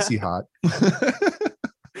 It ain't icy hot.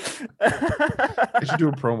 I should do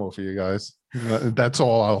a promo for you guys. That's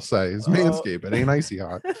all I'll say is Manscaped. It ain't icy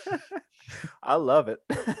hot. I love it.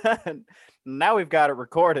 Now we've got it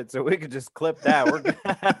recorded, so we could just clip that.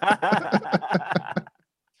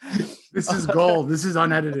 This is gold. This is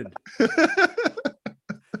unedited.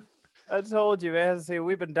 I told you, man. See,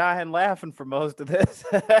 we've been dying laughing for most of this.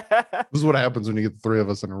 This is what happens when you get the three of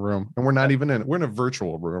us in a room, and we're not even in it. We're in a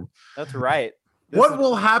virtual room. That's right. What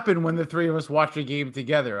will happen when the three of us watch a game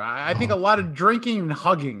together? I think a lot of drinking and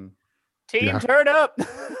hugging. Team turn up.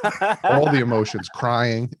 All the emotions,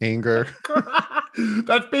 crying, anger.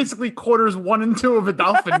 That's basically quarters 1 and 2 of a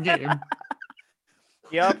Dolphin game.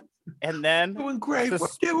 Yep. And then Doing great. We're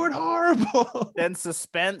doing horrible. Then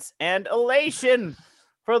suspense and elation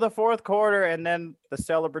for the fourth quarter, and then the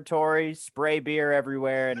celebratory spray beer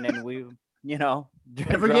everywhere, and then we,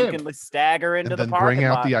 drunkenly stagger into the parking bring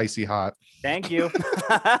out lot. the icy hot. Thank you.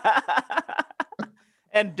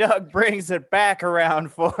 And Doug brings it back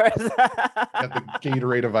around for us. Got the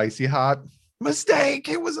Gatorade of icy hot. Mistake.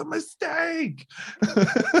 It was a mistake.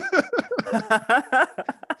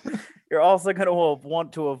 You're also going to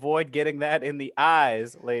want to avoid getting that in the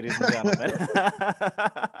eyes, ladies and gentlemen.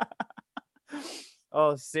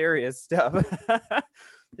 Oh, serious stuff. Are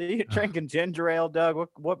you drinking ginger ale, Doug?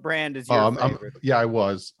 What brand is your favorite? I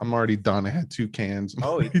was. I'm already done. I had 2 cans.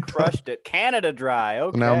 Oh, you crushed it. Canada Dry.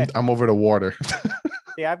 Okay. Now I'm over to water.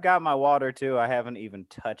 See, I've got my water too. I haven't even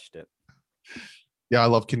touched it. Yeah, I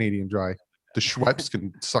love Canadian Dry. The Schweppes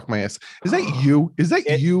can suck my ass. Is that you? Is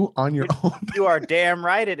that you on your own? You are damn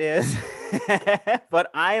right it is. But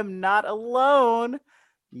I am not alone.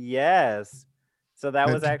 Yes. So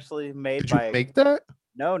that was actually made by... Did you make that?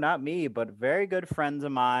 No, not me, but very good friends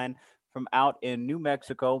of mine from out in New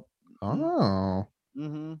Mexico. Oh.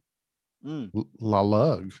 Mm-hmm. La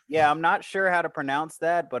Lug. Yeah, I'm not sure how to pronounce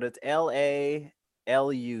that, but it's LALUZ.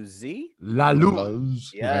 La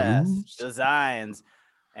Luz. Yes, Designs.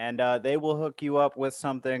 And they will hook you up with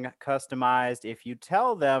something customized. If you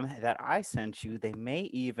tell them that I sent you, they may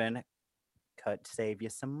even save you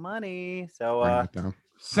some money. So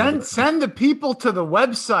send the people to the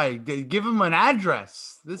website. They give them an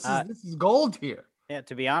address. This is gold here. Yeah,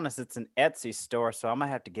 to be honest, it's an Etsy store, so I'm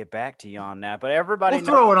gonna have to get back to you on that. But everybody we'll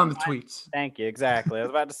throw it on the tweets. Thank you. Exactly. I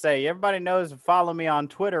was about to say, everybody knows to follow me on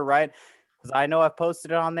Twitter, right? Because I know I've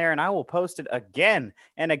posted it on there, and I will post it again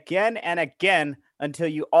and again and again until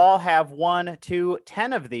you all have 1, 2,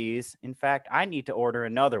 10 of these. In fact, I need to order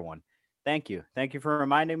another one. Thank you. Thank you for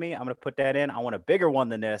reminding me. I'm going to put that in. I want a bigger one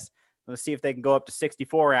than this. Let's see if they can go up to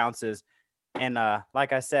 64 ounces. And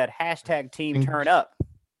like I said, hashtag team turn up.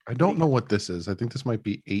 I don't know what this is. I think this might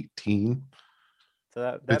be 18.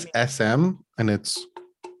 So it's SM and it's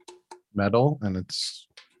metal and it's...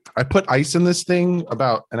 I put ice in this thing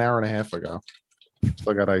about an hour and a half ago.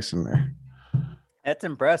 Still got ice in there. That's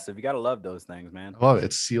impressive. You got to love those things, man. I love it.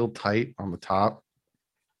 It's sealed tight on the top.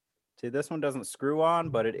 See, this one doesn't screw on,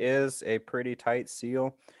 but it is a pretty tight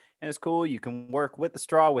seal. And it's cool. You can work with the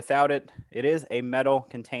straw, without it. It is a metal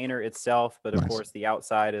container itself, but of course the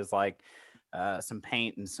outside is like some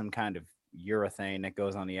paint and some kind of urethane that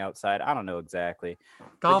goes on the outside. I don't know exactly.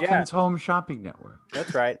 Dolphins Home Shopping Network.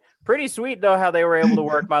 That's right. Pretty sweet though how they were able to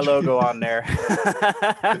work my logo on there.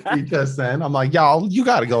 Because then I'm like, y'all, you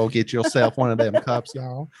got to go get yourself one of them cups,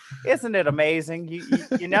 y'all. Isn't it amazing?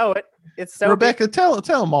 You know it. It's so Rebecca, tell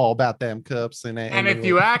them all about them cups. And if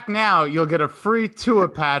you act now, you'll get a free Tua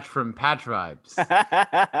patch from Patch Vibes.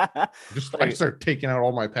 Just I start taking out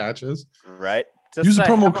all my patches. Right. Use a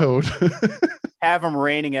promo code. Have them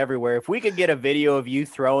raining everywhere. If we could get a video of you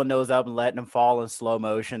throwing those up and letting them fall in slow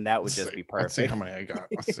motion, that would just be perfect. Let's see how many I got.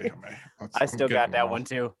 Let's see how many. I still got that one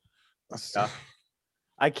too.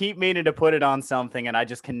 I keep meaning to put it on something, and I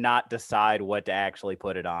just cannot decide what to actually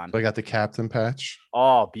put it on. So I got the captain patch.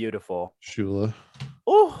 Oh, beautiful. Shula.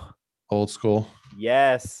 Oh, old school.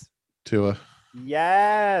 Yes. Tua.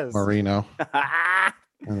 Yes. Marino.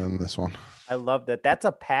 And then this one. I love that. That's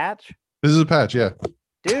a patch. This is a patch, yeah.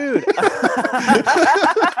 Dude.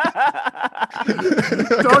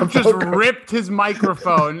 Doug just ripped his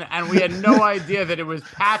microphone and we had no idea that it was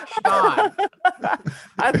patched on.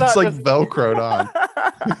 It's like Velcroed on.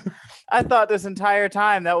 I thought this entire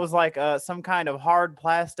time that was like some kind of hard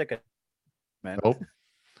plastic. Nope.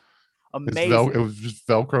 Amazing. It was just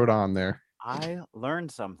Velcroed on there. I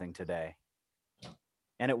learned something today.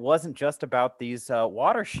 And it wasn't just about these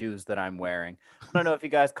water shoes that I'm wearing. I don't know if you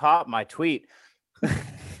guys caught my tweet.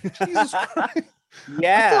 Jesus Christ.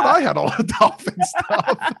 Yeah. I thought I had all the dolphin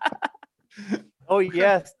stuff. Oh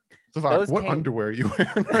yes. Sevach, what underwear are you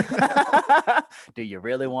wearing right now? Do you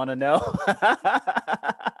really want to know?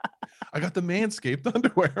 I got the Manscaped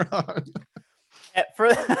underwear on. For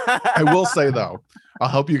I will say though, I'll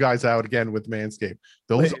help you guys out again with Manscaped.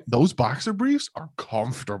 Those boxer briefs are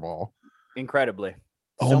comfortable. Incredibly.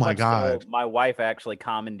 Oh So my much so, God. my wife actually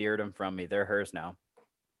commandeered them from me. They're hers now.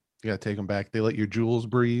 You gotta take them back. They let your jewels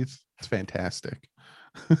breathe. It's fantastic.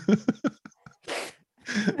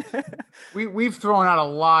 We've thrown out a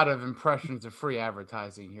lot of impressions of free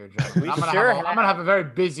advertising here, Justin. I'm gonna have a very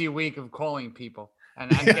busy week of calling people and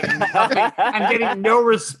getting nothing and getting no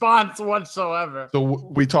response whatsoever. So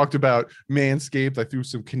we talked about Manscaped. I threw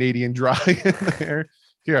some Canadian Dry in there.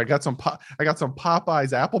 Here, I got some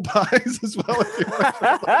Popeyes apple pies as well. If you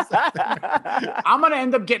I'm gonna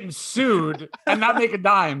end up getting sued and not make a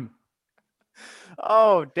dime.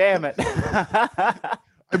 Oh, damn it.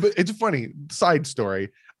 But it's funny. Side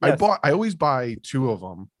story. Yes. I always buy 2 of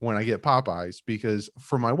them when I get Popeyes because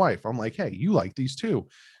for my wife, I'm like, hey, you like these too.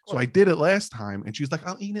 So I did it last time and she's like,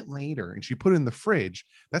 I'll eat it later. And she put it in the fridge.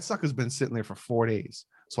 That sucker's been sitting there for 4 days.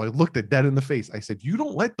 So I looked it dead in the face. I said, you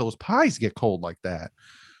don't let those pies get cold like that.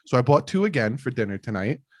 So I bought 2 again for dinner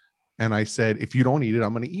tonight. And I said, if you don't eat it,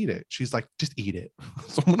 I'm going to eat it. She's like, just eat it.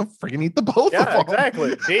 So I'm going to freaking eat the both of them.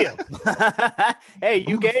 Exactly. Deal. Hey,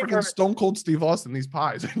 you gave her Stone Cold Steve Austin these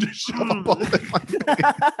pies and just shove them both in my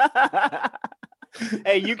face.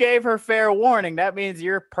 Hey, you gave her fair warning. That means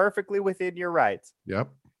you're perfectly within your rights. Yep.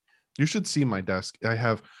 You should see my desk. I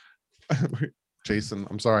have, Jason,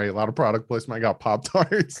 I'm sorry, a lot of product placement. I got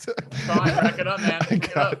Pop-Tarts. Fine, rack it up, man. I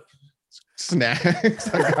got snacks.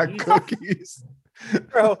 I got cookies.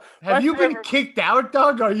 Bro, have you been kicked out,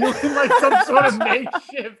 Doug? Are you in like some sort of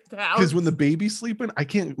makeshift house? Because when the baby's sleeping, I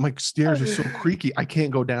can't, my stairs are so creaky, I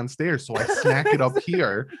can't go downstairs. So I snack it up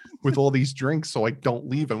here with all these drinks so I don't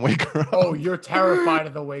leave and wake her up. Oh, you're terrified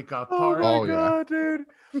of the wake up part. Oh my God, dude.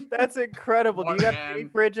 That's incredible. Do you got a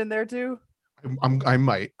deep fridge in there too? I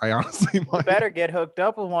might. I honestly might. You better get hooked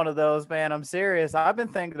up with one of those, man. I'm serious. I've been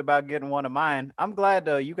thinking about getting one of mine. I'm glad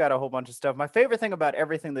you got a whole bunch of stuff. My favorite thing about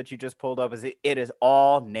everything that you just pulled up is it is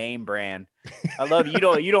all name brand. I love you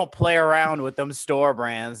don't play around with them store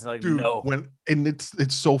brands. Like, dude, no.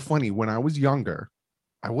 It's so funny. When I was younger,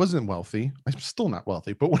 I wasn't wealthy. I'm still not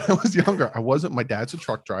wealthy, but when I was younger, I wasn't. My dad's a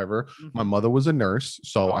truck driver. My mother was a nurse,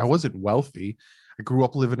 so I wasn't wealthy. I grew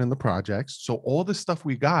up living in the projects. So all the stuff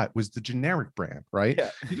we got was the generic brand, right?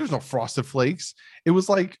 Yeah. There's no Frosted Flakes. It was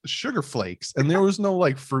like Sugar Flakes. And there was no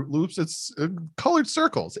like Fruit Loops. It's colored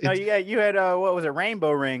circles. No, you had what was it?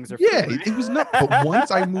 Rainbow rings. Or it was not. But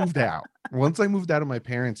once I moved out of my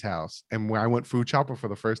parents' house and when I went food shopping for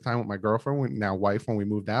the first time with my girlfriend, now wife, when we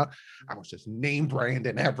moved out, I was just name brand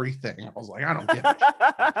and everything. I was like, I don't get it.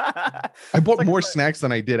 I bought more snacks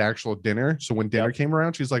than I did actual dinner. So when dinner came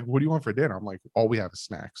around, she's like, what do you want for dinner? I'm like, all we have is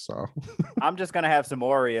snacks. So I'm just gonna have some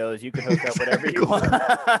Oreos. You can hook up whatever you want.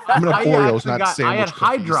 I'm gonna have Oreos, not sandwich. I had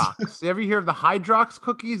cookies. Hydrox. You ever hear of the Hydrox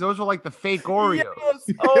cookies? Those are like the fake Oreos.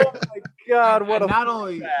 Yes. Oh my God! And not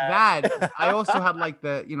only that, I also had like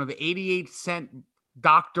the 88-cent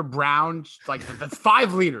Dr. Brown, like the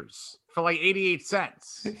 5 liters for like 88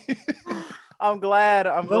 cents. I'm glad.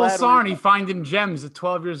 Little Sarnie finding gems at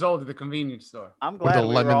 12 years old at the convenience store. I'm glad. With the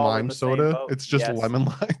lemon lime soda. It's just lemon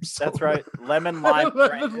lime soda. That's right. Lemon lime.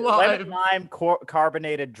 Lemon lime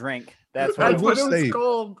carbonated drink. That's what it was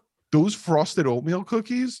called. Those frosted oatmeal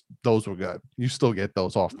cookies, those were good. You still get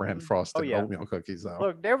those off-brand frosted oatmeal cookies, though.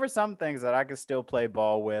 Look, there were some things that I could still play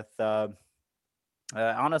ball with.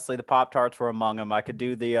 Honestly, the Pop-Tarts were among them. I could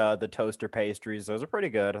do the toaster pastries. Those are pretty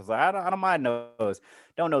good. I was like, I don't mind those.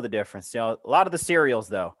 Don't know the difference. A lot of the cereals,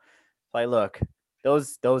 though. Like, look,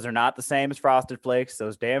 those are not the same as Frosted Flakes.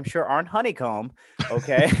 Those damn sure aren't honeycomb.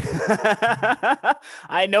 Okay.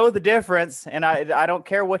 I know the difference, and I don't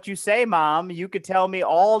care what you say, Mom. You could tell me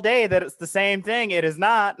all day that it's the same thing. It is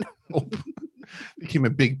not. They came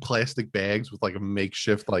in big plastic bags with like a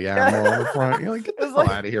makeshift like animal on the front. You're like, get the hell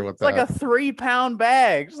out of here with that. It's like a 3-pound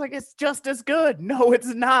bag. It's like, it's just as good. No,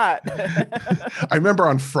 it's not. I remember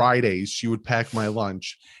on Fridays she would pack my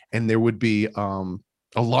lunch, and there would be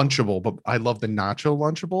a Lunchable, but I love the nacho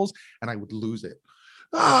Lunchables, and I would lose it.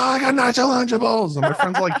 Oh, I got nacho Lunchables, and my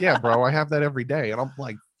friend's like, yeah, bro, I have that every day, and I'm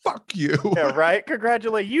like, fuck you. Yeah, right.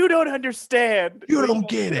 Congratulate. You don't understand. You don't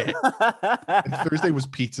get it. And Thursday was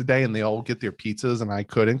pizza day, and they all get their pizzas, and I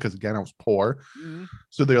couldn't because again I was poor.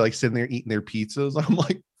 So they're like sitting there eating their pizzas. I'm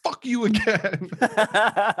like, fuck you again.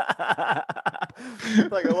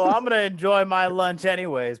 Like, well, I'm gonna enjoy my lunch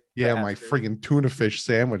anyways. Yeah, my friggin' tuna fish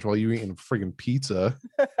sandwich while you eating a friggin' pizza,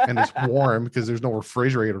 and it's warm because there's no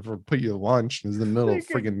refrigerator for put your lunch. It's in the middle of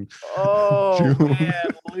friggin' June.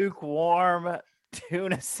 Man, lukewarm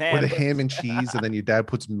tuna Or sandwich. the ham and cheese, and then your dad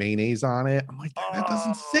puts mayonnaise on it. I'm like, that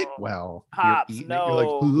doesn't sit well. Pops, you're eating no. it,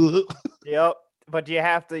 you're like, ugh. Yep, but you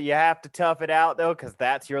have to tough it out though, because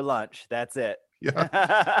that's your lunch. That's it. Yeah.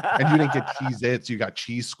 And you didn't get Cheez-Its, you got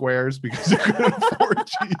cheese squares because you couldn't afford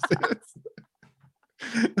Cheez-Its.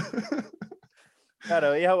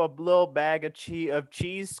 You have a little bag of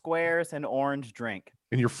cheese squares and orange drink.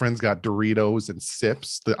 And your friends got Doritos and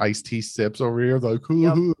sips, the iced tea sips over here. They're like,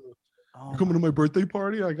 Yep. you're coming to my birthday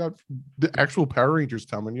party? I got the actual Power Rangers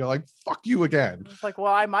coming. You're like, fuck you again. It's like,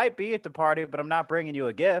 well, I might be at the party, but I'm not bringing you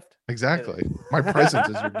a gift. Exactly. My presence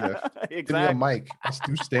is your gift. Exactly. Give me a mic. Let's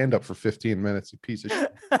do stand up for 15 minutes, you piece of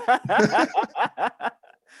shit.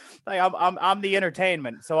 Like I'm the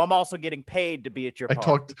entertainment, so I'm also getting paid to be at your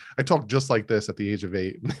party. I talked just like this at the age of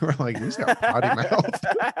 8. They were like, he's got potty mouth.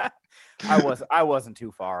 I wasn't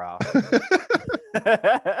too far off.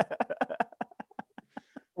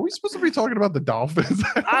 Are we supposed to be talking about the Dolphins?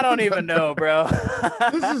 I don't even know, bro.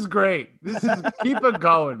 This is great. Keep it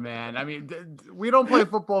going, man. I mean, we don't play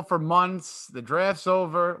football for months. The draft's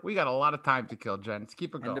over. We got a lot of time to kill, gents.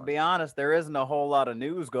 Keep it going. And to be honest, there isn't a whole lot of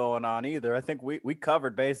news going on either. I think we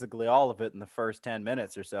covered basically all of it in the first 10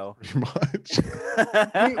 minutes or so. Pretty much.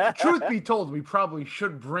 I mean, truth be told, we probably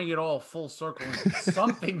should bring it all full circle into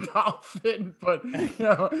something Dolphin, but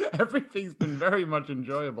everything's been very much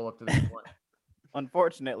enjoyable up to this point.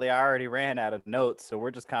 Unfortunately, I already ran out of notes, so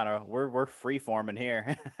we're just kind of we're free forming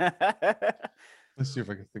here. Let's see if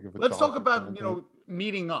I can think of it. Let's talk about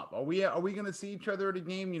meeting up. Are we going to see each other at a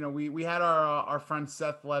game? We had our friend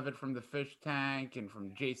Seth Levitt from the Fish Tank and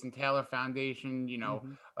from Jason Taylor Foundation.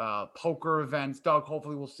 Poker events. Doug,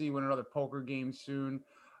 hopefully we'll see you in another poker game soon.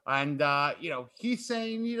 And he's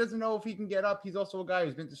saying he doesn't know if he can get up. He's also a guy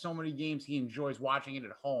who's been to so many games. He enjoys watching it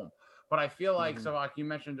at home. But I feel like, Sevach, you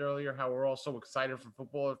mentioned earlier how we're all so excited for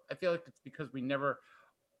football. I feel like it's because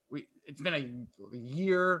it's been a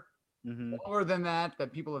year longer than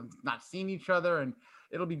that people have not seen each other, and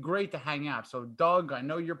it'll be great to hang out. So, Doug, I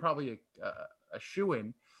know you're probably a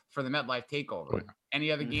shoo-in for the MetLife takeover. Oh, yeah.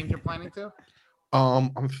 Any other games you're planning to?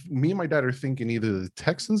 Me and my dad are thinking either the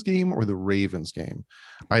Texans game or the Ravens game.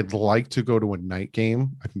 I'd like to go to a night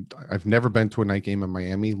game. I've never been to a night game in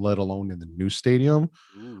Miami, let alone in the new stadium.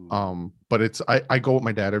 But I go with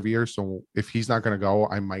my dad every year, so if he's not going to go,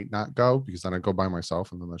 I might not go because then I go by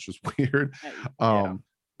myself, and then that's just weird.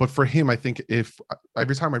 But for him, I think if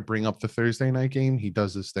every time I bring up the Thursday night game, he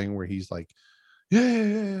does this thing where he's like,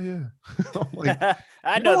 yeah. I'm like,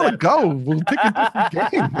 I know want to that. go. We'll pick a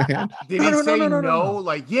different game, man. Did he say no?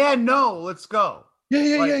 Like, yeah, no, let's go.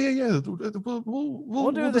 Yeah.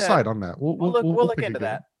 We'll decide on that. We'll look pick into a game.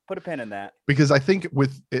 that. Put a pin in that. Because I think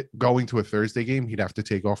with it going to a Thursday game, he'd have to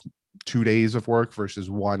take off 2 days of work versus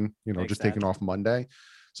one, just taking off Monday.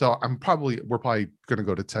 So we're probably going to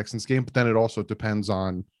go to Texans game, but then it also depends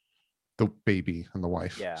on the baby and the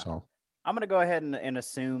wife. Yeah. So I'm going to go ahead and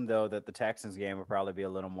assume, though, that the Texans game will probably be a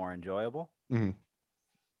little more enjoyable. I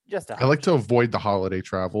like to avoid the holiday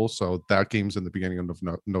travel. So that game's in the beginning of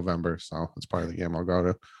November. So that's probably the game I'll go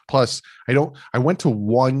to. Plus, I went to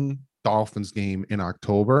one Dolphins game in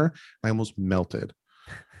October. I almost melted.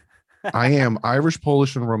 I am Irish,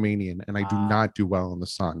 Polish, and Romanian, and I do not do well in the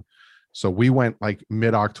sun. So we went like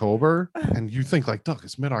mid-October, and you think like, Doug,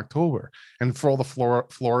 it's mid-October. And for all the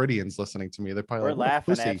Floridians listening to me, they're probably We're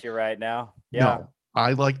laughing at you right now. Yeah. No,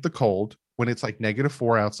 I like the cold. When it's like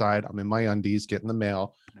 -4 outside, I'm in my undies, getting the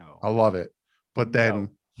mail. No. I love it. But then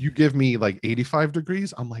you give me like 85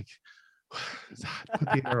 degrees, I'm like, put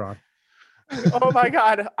the air on. Oh my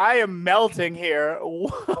God, I am melting here.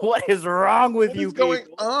 What is wrong with you? What's going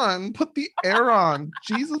on? Put the air on.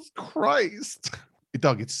 Jesus Christ.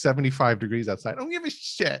 Doug, it's 75 degrees outside. I don't give a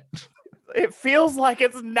shit. It feels like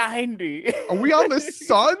it's 90. Are we on the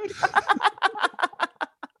sun?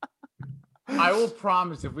 I will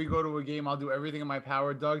promise if we go to a game, I'll do everything in my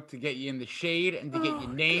power, Doug, to get you in the shade and to get you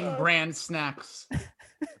name brand snacks.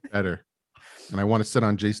 Better. And I want to sit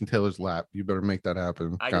on Jason Taylor's lap. You better make that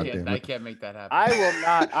happen. I can't make that happen. I will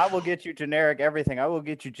not. I will get you generic everything. I will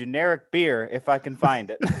get you generic beer if I can find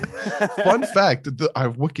it. Fun fact,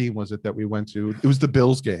 what game was it that we went to? It was the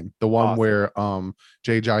Bills game, the one where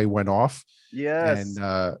JJ went off. Yes.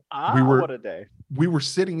 And what a day. We were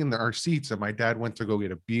sitting in our seats, and my dad went to go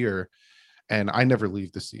get a beer, and I never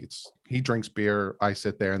leave the seats. He drinks beer, I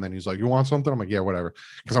sit there, and then he's like, "You want something?" I'm like, "Yeah, whatever,"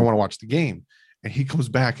 because I want to watch the game. And he comes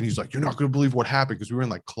back and he's like, "You're not going to believe what happened," because we were in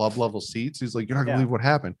like club level seats. He's like, "You're not going to believe what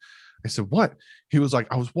happened." I said, "What?" He was like,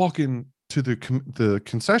 "I was walking to the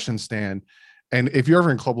concession stand, and if you're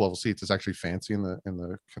ever in club level seats, it's actually fancy in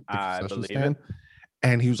the concession stand."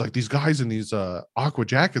 And he was like, "These guys in these aqua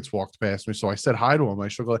jackets walked past me, so I said hi to him. I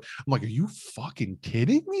shook like, I'm like, are you fucking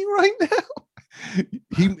kidding me right now?"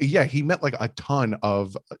 he met like a ton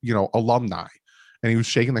of alumni, and he was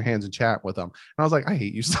shaking their hands and chat with them. And I was like, I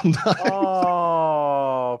hate you sometimes.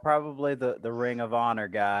 Oh, probably the Ring of Honor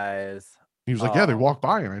guys. He was like, "Yeah, they walked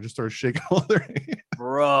by and I just started shaking all their hands."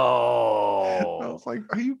 Bro. I was like,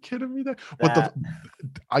 are you kidding me? But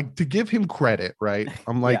to give him credit, right?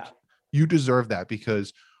 I'm like, you deserve that,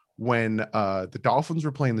 because when the Dolphins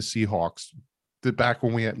were playing the Seahawks, back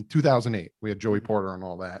when we had in 2008, we had Joey Porter and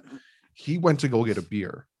all that. He went to go get a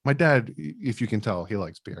beer. My dad, if you can tell, he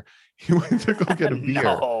likes beer. He went to go get a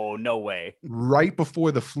beer. No way. Right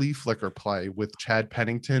before the flea flicker play with Chad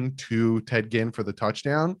Pennington to Ted Ginn for the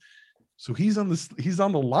touchdown. So he's on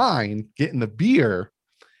the line getting the beer,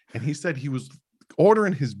 and he said he was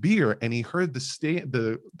ordering his beer and he heard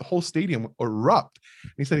the whole stadium erupt.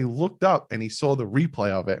 And he said he looked up and he saw the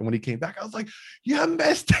replay of it, and when he came back, I was like, "You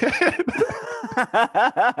missed it."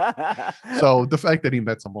 So the fact that he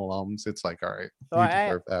met some alums, it's like, all right, you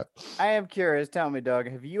deserve that. I am curious. Tell me,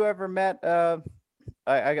 Doug, have you ever met a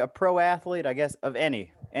pro athlete, I guess, of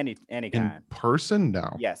any kind? In person?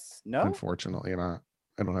 No. Yes. No? Unfortunately not.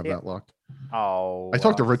 I don't have that luck. Oh, I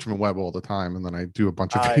talk to Richmond Webb all the time, and then I do a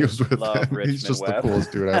bunch of videos with him. He's just the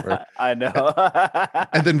coolest dude ever. I know.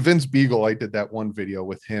 And then Vince Beagle, I did that one video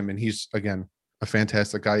with him, and he's, again, a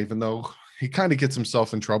fantastic guy, even though he kind of gets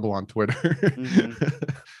himself in trouble on Twitter.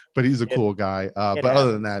 But he's a cool guy. But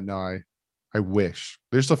other than that, no, I wish.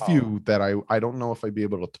 There's a few that I don't know if I'd be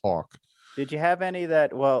able to talk. Did you have any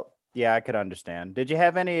that, well, yeah, I could understand. Did you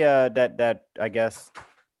have any that I guess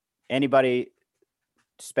anybody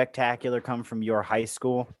spectacular come from your high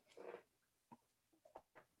school?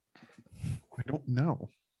 I don't know.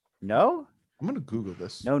 No? I'm going to Google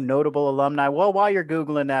this. No notable alumni. Well, while you're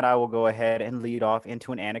Googling that, I will go ahead and lead off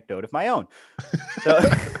into an anecdote of my own.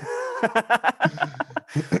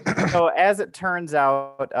 So as it turns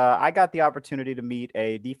out, I got the opportunity to meet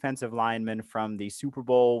a defensive lineman from the Super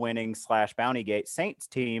Bowl winning / Bountygate Saints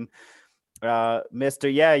team.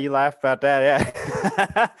 Mr. Yeah, you laugh about that.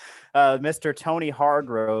 Yeah. Mr. Tony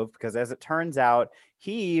Hargrove, because as it turns out,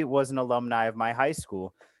 he was an alumni of my high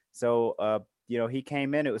school. So, he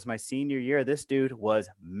came in, it was my senior year. This dude was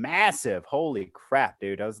massive. Holy crap,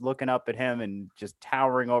 dude. I was looking up at him and just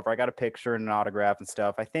towering over. I got a picture and an autograph and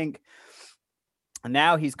stuff. I think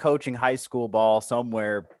now he's coaching high school ball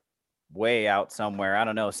somewhere way out somewhere. I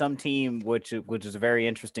don't know, some team, which is a very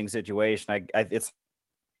interesting situation. It's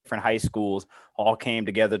different high schools all came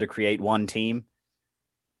together to create one team,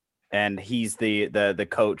 and he's the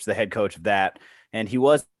coach, the head coach of that. And he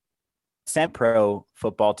was sent pro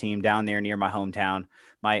football team down there near my hometown.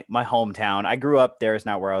 My hometown. I grew up there. Is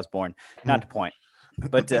not where I was born. Not the point.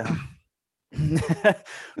 But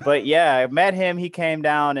but yeah, I met him. He came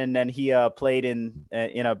down, and then he played in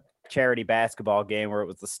a charity basketball game where it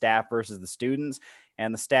was the staff versus the students,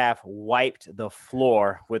 and the staff wiped the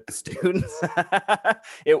floor with the students.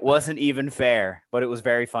 It wasn't even fair, but it was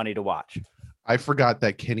very funny to watch. I forgot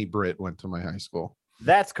that Kenny Britt went to my high school.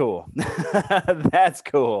 That's cool. That's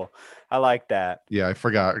cool. I like that. Yeah, I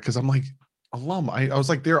forgot, because I'm like, alum. I was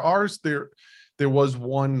like, there was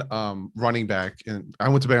one running back, and I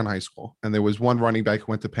went to Bayonne High School, and there was one running back who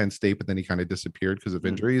went to Penn State, but then he kind of disappeared because of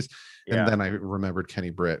injuries. Yeah. And then I remembered Kenny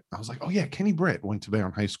Britt. I was like, oh yeah, Kenny Britt went to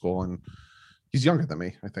Bayonne High School, and he's younger than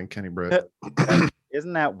me, I think, Kenny Britt.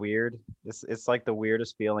 Isn't that weird? It's like the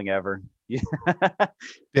weirdest feeling ever. Yeah,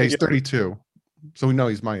 he's 32, so we know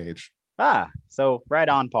he's my age. So right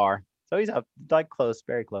on par. So he's up, like, close,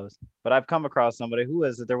 very close. But I've come across somebody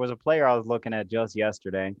there was a player I was looking at just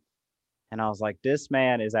yesterday, and I was like, this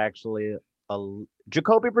man is actually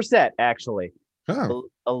Jacoby Brissett, actually.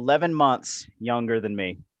 11 months younger than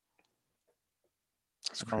me.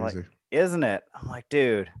 That's crazy. Like, isn't it? I'm like,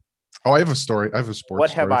 dude. Oh, I have a story. I have a sports.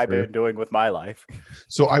 What have I been doing with my life?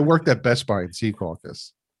 So I worked at Best Buy in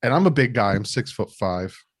Secaucus, and I'm a big guy. I'm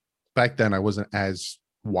 6'5". Back then I wasn't as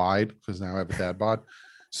wide, because now I have a dad bod.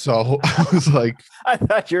 So I was like, I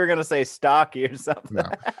thought you were gonna say stocky or something. No,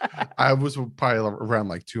 I was probably around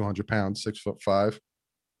like 200 pounds, 6'5".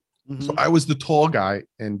 Mm-hmm. So I was the tall guy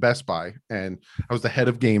in Best Buy, and I was the head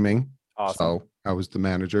of gaming. Awesome. So I was the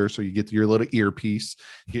manager. So you get your little earpiece,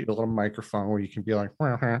 you get your little microphone where you can be like,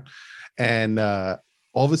 and all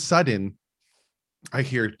of a sudden I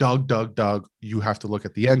hear, Doug, you have to look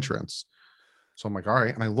at the entrance. So I'm like, all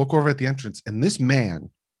right. And I look over at the entrance, and this man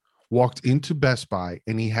walked into Best Buy,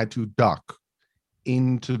 and he had to duck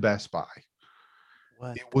into Best Buy.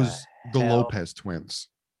 What It was the hell? Lopez twins,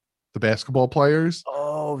 the basketball players,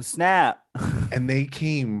 Oh, snap. and they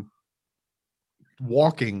came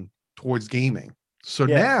walking towards gaming. So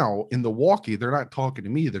Yeah. now in the walkie, they're not talking to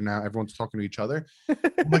me. Everyone's talking to each other. Oh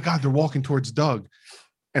my God, they're walking towards Doug.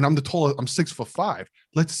 And I'm the tallest, I'm 6'5".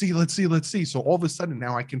 Let's see. So all of a sudden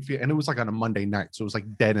now I can feel, and it was like on a Monday night. So it was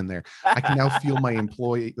like dead in there. I can now feel my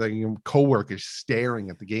coworkers staring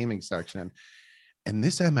at the gaming section. And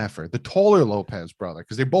this MFer, the taller Lopez brother,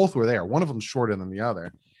 because they both were there. One of them's shorter than the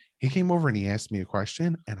other. He came over and he asked me a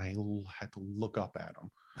question, and I had to look up at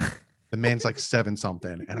him. The man's like 7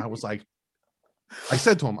 something. And I was like, I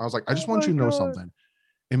said to him, I was like, I just want you to know something.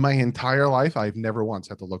 In my entire life, I've never once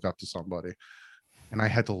had to look up to somebody. And I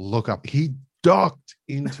had to look up. He ducked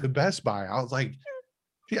into Best Buy. I was like,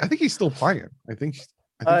 I think he's still playing. I think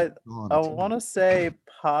I want to say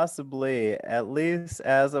possibly, at least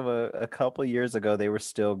as of a couple years ago, they were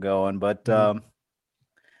still going. But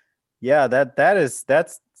yeah,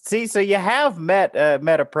 that's see. So you have met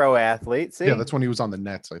a pro athlete. See, yeah, that's when he was on the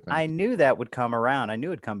Nets. I think I knew that would come around. I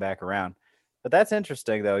knew it'd come back around. But that's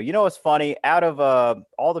interesting, though. You know what's funny? Out of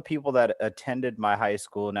all the people that attended my high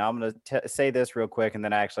school, now I'm going to say this real quick, and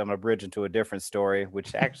then I'm going to bridge into a different story,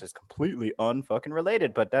 which actually is completely unfucking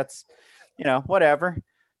related. But that's, whatever.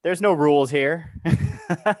 There's no rules here.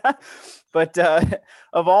 But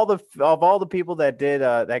of all the people that did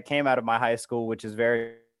that came out of my high school, which is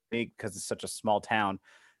very big because it's such a small town,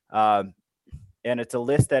 and it's a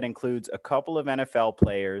list that includes a couple of NFL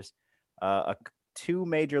players, 2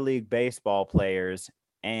 Major League Baseball players,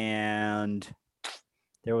 and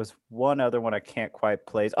there was one other one I can't quite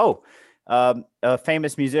place. A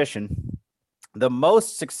famous musician. The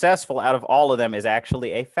most successful out of all of them is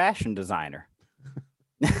actually a fashion designer.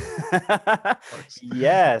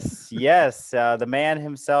 Yes. The man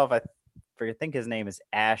himself, I think his name is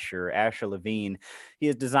Asher Levine. He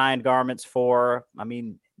has designed garments for,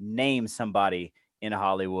 name somebody in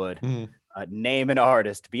Hollywood. Name an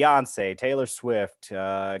artist: Beyonce, Taylor Swift,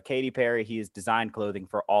 Katy Perry. He has designed clothing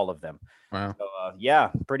for all of them. Wow. So,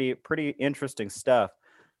 yeah, pretty interesting stuff.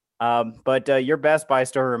 But your Best Buy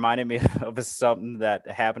story reminded me of something that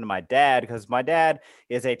happened to my dad, because my dad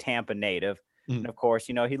is a Tampa native. And of course,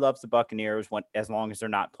 he loves the Buccaneers as long as they're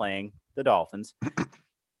not playing the Dolphins.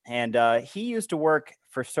 And he used to work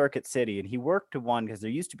for Circuit City, and he worked to one because there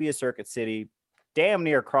used to be a Circuit City damn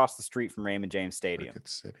near across the street from Raymond James Stadium. Circuit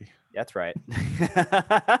City. That's right.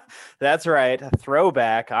 That's right. A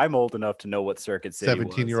throwback. I'm old enough to know what Circuit City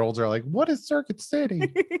 17-year-olds are like, what is Circuit City?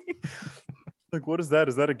 Like, what is that?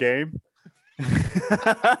 Is that a game?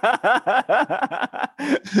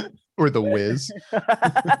 Or the Wiz.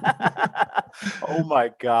 Oh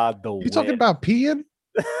my God, the Wiz. You talking about peeing?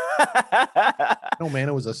 No, man,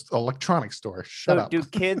 it was an electronics store. Shut up. Do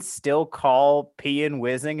kids still call peeing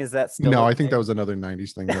whizzing? Is that still? No, I think that was another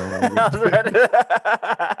 90s thing.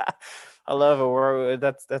 I love it.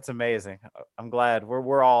 That's amazing. I'm glad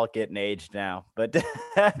we're all getting aged now. But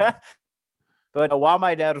while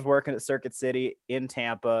my dad was working at Circuit City in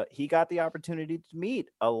Tampa, he got the opportunity to meet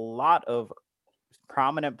a lot of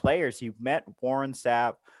prominent players. He met Warren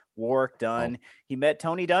Sapp, Warwick Dunn. He met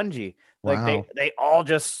Tony Dungy. Like, wow. they all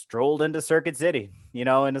just strolled into Circuit City,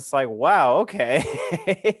 and it's like, wow,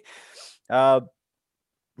 okay.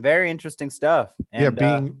 Very interesting stuff. And,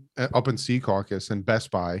 being up in Sea Caucus and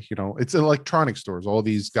Best Buy, it's electronic stores. All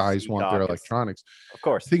these guys want their electronics. Of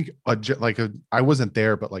course. I think I wasn't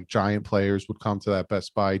there, but like Giant players would come to that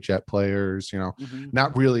Best Buy, Jet players,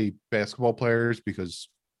 not really basketball players, because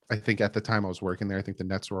I think at the time I was working there, I think the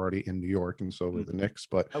Nets were already in New York, and so were the Knicks.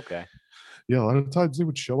 But okay. Yeah, a lot of times they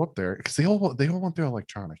would show up there because they all want their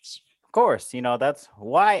electronics. Of course, that's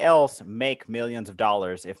why else make millions of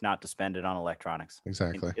dollars if not to spend it on electronics.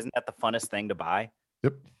 Exactly. Isn't that the funnest thing to buy?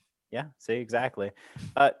 Yep. Yeah, see, exactly.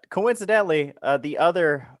 Coincidentally, the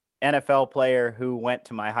other NFL player who went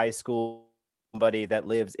to my high school, somebody that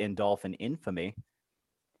lives in Dolphin infamy.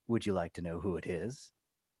 Would you like to know who it is?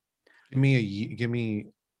 Give me.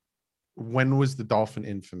 When was the Dolphin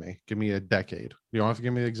infamy? Give me a decade. You don't have to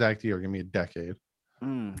give me the exact year. Give me a decade.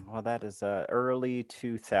 Well, that is early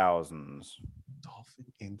 2000s. Dolphin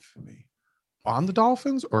infamy. On the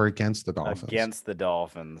Dolphins or against the Dolphins? Against the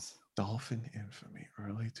Dolphins. Dolphin infamy,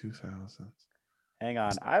 early 2000s. Hang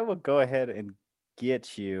on. I will go ahead and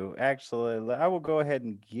get you. Actually, I will go ahead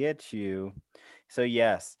and get you. So,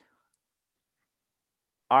 yes.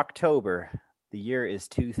 October. The year is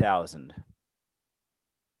 2000.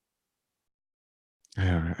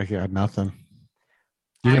 Yeah, I got nothing.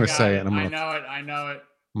 You're I gonna got say it. it. And I know it. I know it.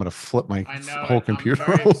 I'm gonna flip my I know whole it. computer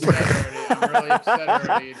I'm very over. upset already. I'm really upset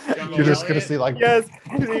already. It's Jumbo You're just gonna Elliott? see like Yes,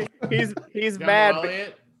 he's Jumbo mad.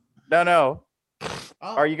 Elliott? No.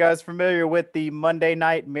 Oh. Are you guys familiar with the Monday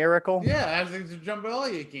Night Miracle? Yeah, that's the Jumbo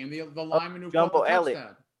Elliott game. The lineman who Jumbo caught the Elliott.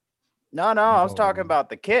 touchdown. No, I was talking Oh. about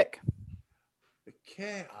the kick. The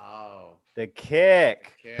kick. Oh. The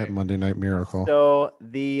kick. that Monday Night Miracle. So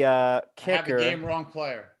the kicker. I had the game wrong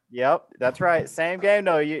player. Yep, that's right. Same game.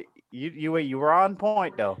 No, you were on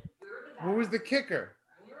point though. Who was the kicker?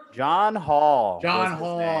 John Hall. John was his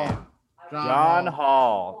Hall. name. John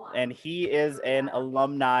Hall, and he is an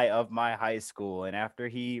alumni of my high school. And after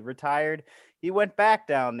he retired, he went back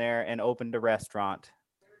down there and opened a restaurant.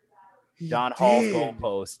 John Hall's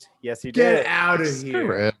goalpost. Yes, he did. Get out of Screw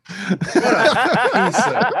here. it. What a piece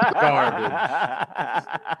of garbage.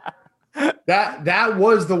 That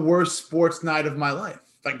was the worst sports night of my life.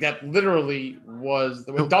 Like that literally was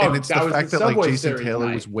the And it's the fact that like Jason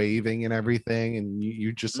Taylor was waving and everything, and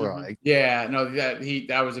you just like, yeah, no,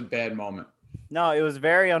 that was a bad moment. No, it was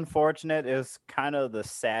very unfortunate. It was kind of the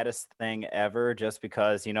saddest thing ever, just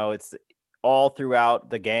because it's all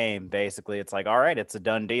throughout the game. Basically, it's like, all right, it's a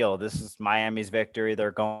done deal. This is Miami's victory.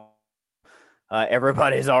 They're going.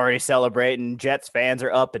 Everybody's already celebrating. Jets fans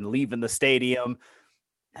are up and leaving the stadium,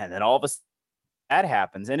 and then all of a sudden that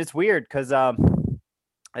happens, and it's weird because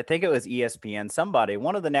I think it was ESPN.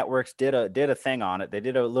 One of the networks did a thing on it. They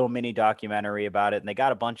did a little mini documentary about it, and they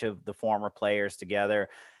got a bunch of the former players together.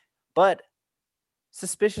 But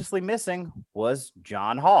suspiciously missing was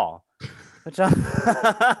John Hall. Which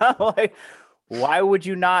like, why would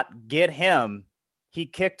you not get him? He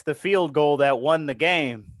kicked the field goal that won the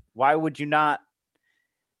game. Why would you not?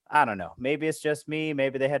 I don't know. Maybe it's just me.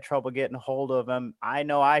 Maybe they had trouble getting a hold of him. I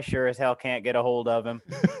know I sure as hell can't get a hold of him.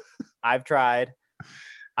 I've tried.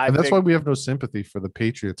 And that's why we have no sympathy for the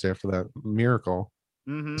Patriots after that miracle.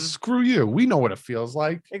 Mm-hmm. Screw you. We know what it feels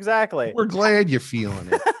like. Exactly. We're glad you're feeling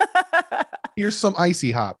it. Here's some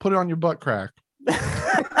icy hot. Put it on your butt crack.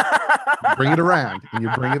 Bring it around, and you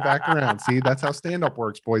bring it back around. See, that's how stand-up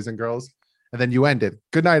works, boys and girls. And then you end it.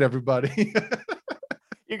 Good night, everybody.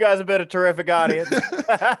 You guys have been a terrific audience.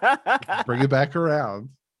 Bring it back around.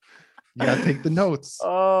 You gotta take the notes.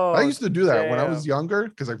 Oh, I used to do that when I was younger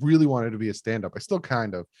because I really wanted to be a stand-up. I still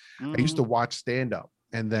kind of. Mm-hmm. I used to watch stand-up,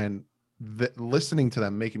 and then listening to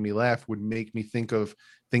them making me laugh would make me think of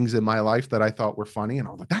things in my life that I thought were funny, and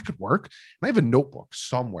I was like, that could work. And I have a notebook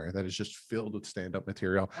somewhere that is just filled with stand-up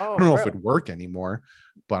material. I don't know if it'd work anymore,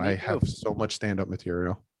 but I have so much stand-up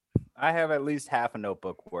material. I have at least half a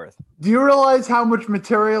notebook worth. Do you realize how much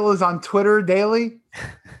material is on Twitter daily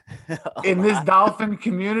in this Dolphin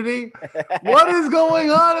community? What is going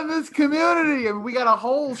on in this community? I mean, we got a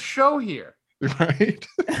whole show here. Right?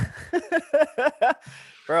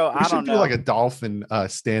 Bro, I don't know. Do like a Dolphin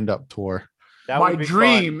stand-up tour. My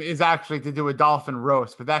dream is actually to do a Dolphin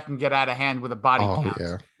roast, but that can get out of hand with a body count.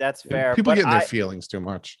 Yeah. That's fair. People get in their feelings too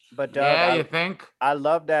much. But yeah, you think? I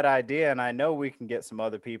love that idea, and I know we can get some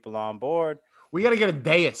other people on board. We got to get a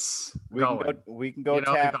dais. We can go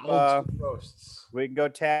tap. Like roasts. We can go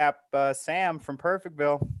tap Sam from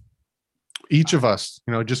Perfectville. Each of us,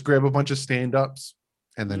 just grab a bunch of stand-ups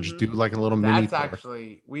and then just do like a little mini. That's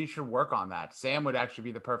actually, we should work on that. Sam would actually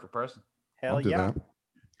be the perfect person. Hell yeah.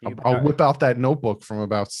 I'll whip out that notebook from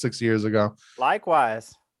about 6 years ago.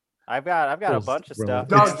 Likewise. I've got a bunch of stuff.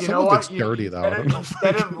 Doug, you know what? It's dirty though.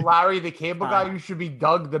 Instead of Larry the Cable Guy, you should be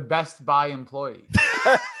Doug the Best Buy employee.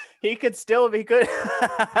 He could.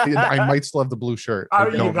 I might still have the blue shirt. Oh,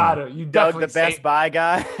 you got it. You Doug definitely the Best Buy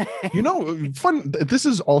guy. Fun. This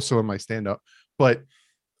is also in my stand-up, but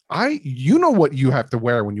what you have to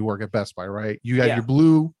wear when you work at Best Buy, right? You got your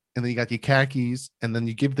blue, and then you got your khakis, and then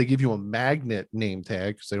they give you a magnet name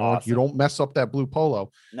tag so you don't mess up that blue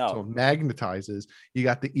polo. No, so it magnetizes. You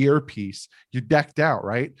got the earpiece. You're decked out,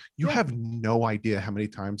 right? You have no idea how many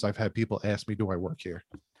times I've had people ask me, "Do I work here?"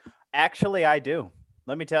 Actually, I do.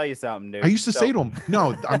 Let me tell you something, dude. I used to say to them,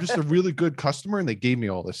 "No, I'm just a really good customer," and they gave me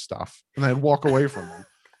all this stuff, and I'd walk away from them.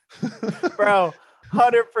 Bro,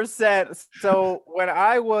 100%. So when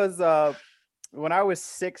I was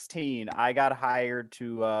 16, I got hired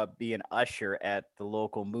to be an usher at the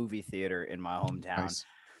local movie theater in my hometown. Nice.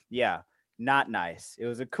 Yeah, not nice. It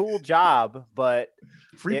was a cool job, but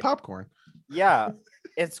free popcorn. Yeah,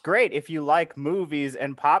 it's great if you like movies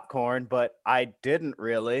and popcorn, but I didn't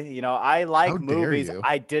really. I like movies.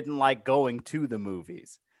 I didn't like going to the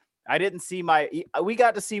movies. I didn't see we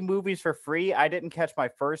got to see movies for free. I didn't catch my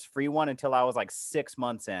first free one until I was like 6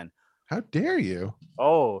 months in. How dare you?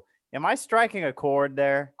 Oh, am I striking a chord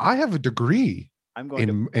there? I have a degree I'm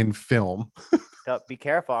going in film. Be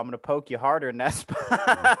careful. I'm going to poke you harder in that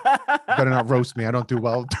spot. Better not roast me. I don't do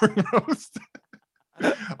well during roast.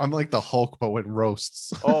 I'm like the Hulk, but with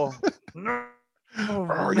roasts. Oh, no.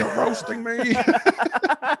 Oh, you're roasting me.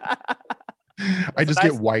 I just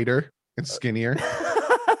get whiter and skinnier.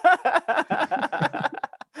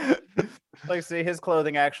 Like, see, his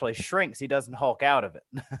clothing actually shrinks. He doesn't Hulk out of it.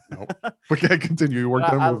 Nope. But can I continue? You worked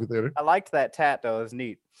at a movie theater. I liked that tat, though. It was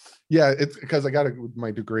neat. Yeah, it's because I got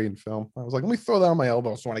my degree in film. I was like, let me throw that on my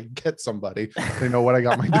elbow so when I get somebody, they know what I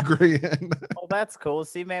got my degree in. Oh, that's cool.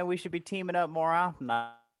 See, man, we should be teaming up more often.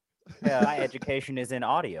 Yeah, my education is in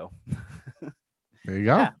audio. There you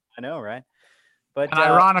go. Yeah, I know, right? But And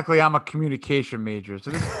ironically, I'm a communication major.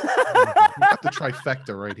 So this got the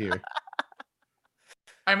trifecta right here.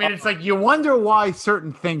 I mean, it's like you wonder why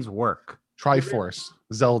certain things work. Triforce.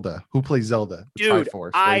 Zelda. Who plays Zelda? Dude,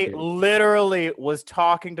 Triforce. I literally was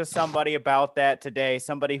talking to somebody about that today.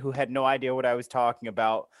 Somebody who had no idea what I was talking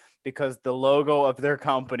about because the logo of their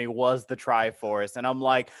company was the Triforce, and I'm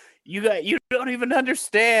like, you don't even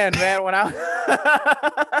understand, man. When I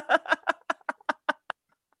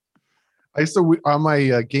used to on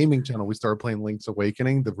my gaming channel, we started playing Link's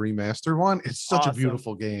Awakening, the remastered one. It's such a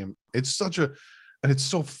beautiful game. It's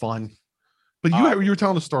so fun. But you were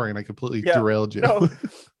telling a story, and I completely derailed you. No,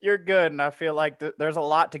 you're good, and I feel like there's a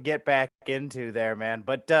lot to get back into there, man.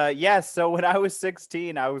 But yes, so when I was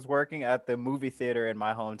 16, I was working at the movie theater in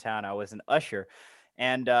my hometown. I was an usher,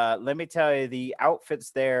 and let me tell you, the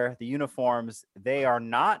outfits there, the uniforms, they are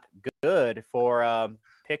not good for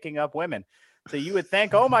picking up women. So you would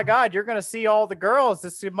think, oh my God, you're going to see all the girls.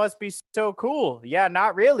 This must be so cool. Yeah,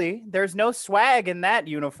 not really. There's no swag in that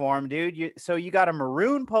uniform, dude. So you got a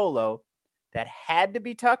maroon polo that had to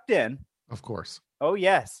be tucked in. Of course. Oh,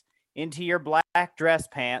 yes. Into your black dress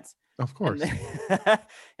pants. Of course.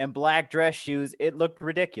 And black dress shoes. It looked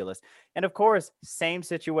ridiculous. And of course, same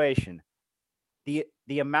situation. The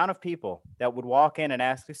amount of people that would walk in and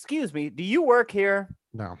ask, excuse me, do you work here?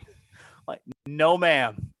 No. Like, no,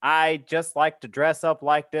 ma'am. I just like to dress up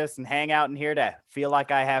like this and hang out in here to feel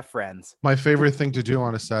like I have friends. My favorite thing to do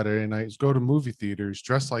on a Saturday night is go to movie theaters,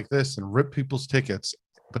 dress like this, and rip people's tickets,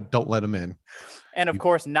 but don't let them in. And of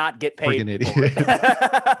course, not get paid. Idiot.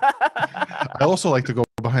 I also like to go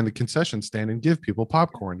behind the concession stand and give people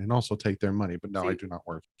popcorn and also take their money. But no, I do not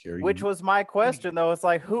work here. Which was my question, though. It's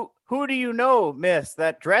like, who do you know, miss,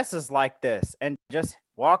 that dresses like this and just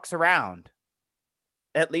walks around?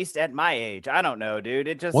 At least at my age. I don't know, dude.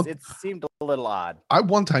 It seemed a little odd. I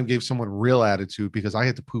one time gave someone real attitude because I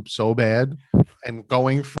had to poop so bad, and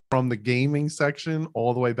going from the gaming section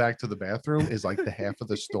all the way back to the bathroom is like the half of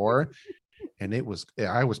the store. And I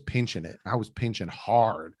was pinching it. I was pinching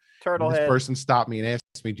hard. Turtle This head. person stopped me and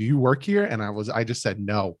asked me, do you work here? And I just said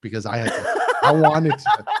no, because I wanted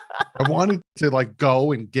to like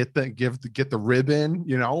go and get the rib in,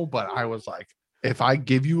 but I was like, if I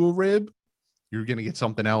give you a rib, you're going to get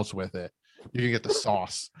something else with it. You're going to get the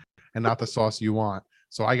sauce and not the sauce you want.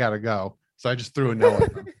 So I got to go. So I just threw a no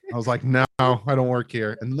at them. I was like, no, I don't work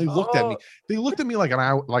here. And they looked at me. They looked at me like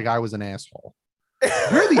I was an asshole.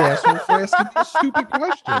 You're the asshole for asking me a stupid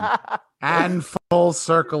question. And full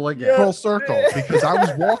circle again. Full circle. Because I was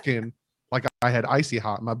walking like I had icy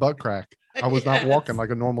hot in my butt crack. I was not walking like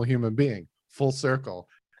a normal human being. Full circle.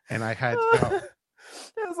 And I had to go.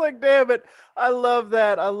 I was like, damn it. I love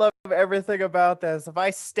that. I love everything about this. If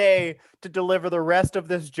I stay to deliver the rest of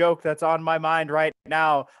this joke that's on my mind right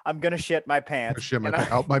now, I'm going to shit my pants. Shit my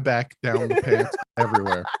pants, out my back, down the pants,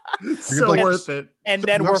 everywhere. So like, worth it. And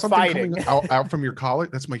then we're fighting. Out from your collar,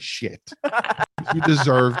 that's my shit. You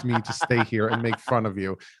deserved me to stay here and make fun of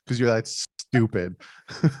you because you're that stupid.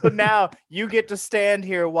 But now you get to stand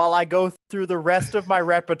here while I go through the rest of my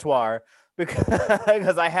repertoire.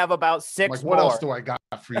 Because I have about 6 like, what more. else do I got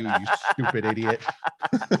for you, you stupid idiot?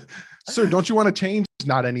 Sir, don't you want to change?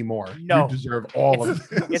 Not anymore. No. You deserve all of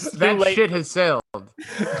this. It's that late. Shit has sailed.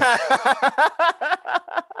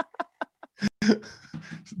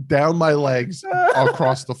 Down my legs,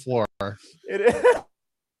 across the floor. It is.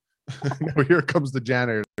 Now here comes the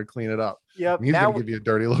janitor to clean it up. Yep. And he's now going to give you a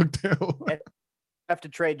dirty look too. have to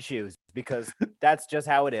trade shoes because that's just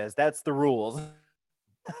how it is. That's the rules.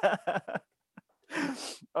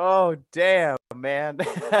 Oh, damn, man.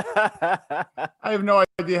 I have no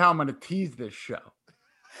idea how I'm going to tease this show.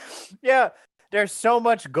 Yeah, there's so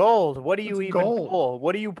much gold. What do you even gold? pull?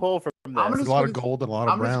 What do you pull from this? There's a lot of gold and a lot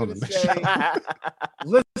of brown. I'm just gonna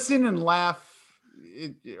say, listen and laugh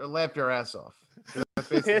your ass off.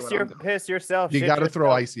 Piss yourself. You shit got to throw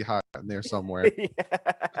yourself. icy hot in there somewhere. Yeah.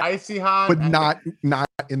 Icy hot, But not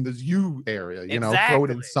in the U area. You know, throw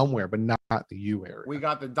it in somewhere, but not the U area. We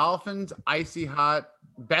got the Dolphins, Icy Hot,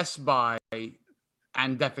 Best Buy,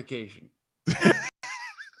 and defecation.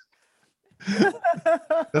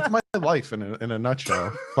 That's my life in a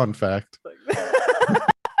nutshell. Fun fact.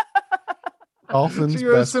 Dolphins, So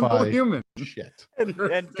you're Best a simple Buy, human. shit. and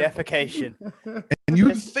defecation. And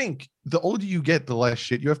you think the older you get, the less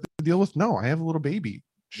shit you have to deal with. No, I have a little baby.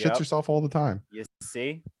 Shits herself all the time. You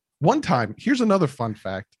see? One time, here's another fun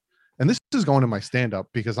fact. And this is going to my stand-up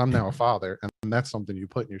because I'm now a father, and that's something you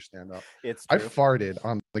put in your stand-up. I farted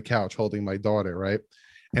on the couch holding my daughter, right?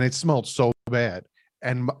 And it smelled so bad.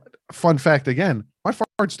 And fun fact again, my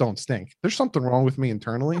farts don't stink. There's something wrong with me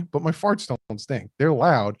internally, but my farts don't stink. They're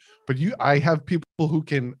loud, but I have people who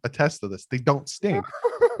can attest to this. They don't stink.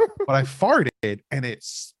 But I farted and it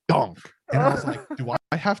stunk. And I was like, do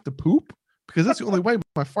I have to poop? Because that's the only way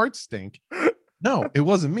my farts stink. No, it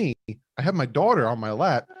wasn't me. I had my daughter on my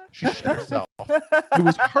lap. She shit herself. It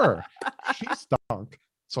was her. She stunk.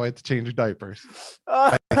 So I had to change diapers.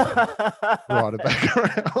 I brought it back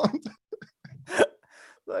around.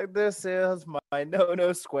 Like, this is my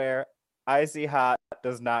no square. Icy Hot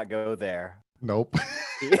does not go there. Nope.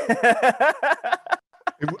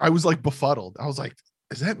 I was like befuddled. I was like,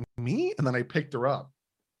 is that me? And then I picked her up.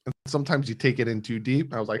 And sometimes you take it in too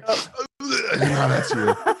deep. I was like, no, that's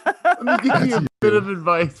you. Let me give you a bit of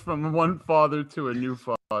advice from one father to a new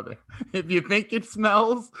father. If you think it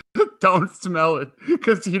smells, don't smell it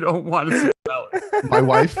because you don't want to smell it. My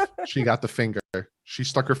wife, she got the finger. She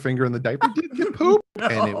stuck her finger in the diaper. Did you poop? No.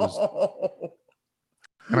 And it was.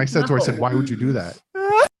 And I said to her, I said, why would you do that?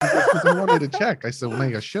 Because I wanted to check. I said, well, now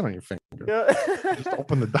you got shit on your finger. Just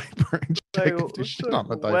open the diaper and check if there's shit on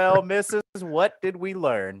the diaper. Well, Mrs., what did we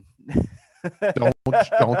learn?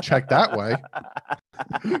 Don't check that way.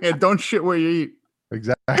 Yeah, don't shit where you eat.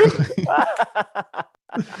 Exactly.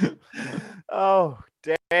 Oh,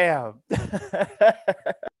 damn.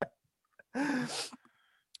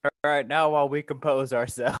 All right, now while we compose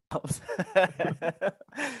ourselves. That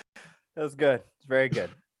was good. It's very good.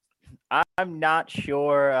 I'm not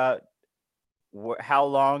sure how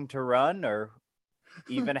long to run or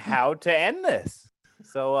even how to end this.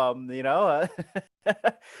 So,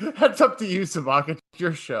 that's up to you, Sevach. It's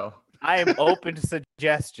your show. I am open to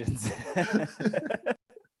suggestions.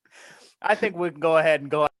 I think we can go ahead and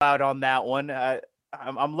go out on that one.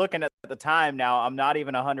 I'm looking at the time now. I'm not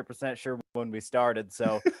even 100% sure when we started,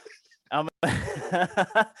 so I'm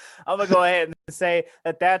gonna go ahead and say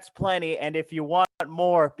that that's plenty. And if you want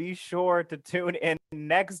more, be sure to tune in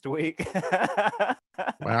next week.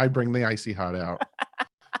 When I bring the Icy Hot out.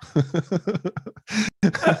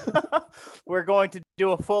 We're going to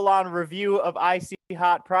do a full-on review of Icy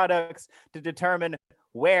Hot products to determine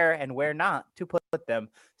where and where not to put them.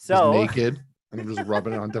 So just naked, and I'm just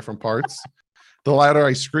rubbing it on different parts. The louder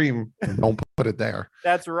I scream, don't put it there.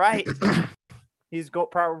 That's right. We're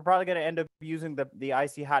probably going to end up using the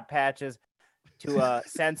Icy Hot patches to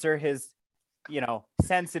censor his,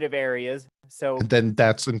 sensitive areas. So and then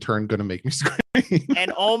that's in turn going to make me scream.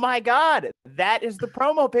 And oh my God, that is the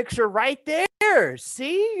promo picture right there.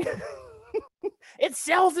 See? It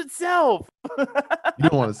sells itself. You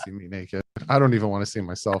don't want to see me naked. I don't even want to see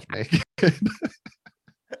myself naked.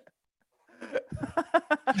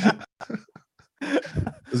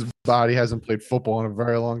 This body hasn't played football in a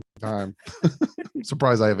very long time. I'm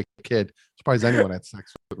surprised I have a kid. Surprised anyone had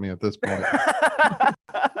sex with me at this point.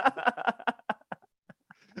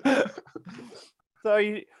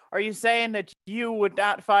 So are you saying that you would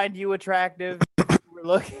not find you attractive if you were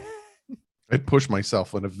looking? I'd push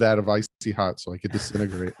myself in a vat of Icy Hot so I could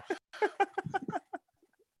disintegrate.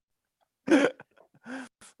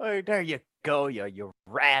 Oh, there you go, you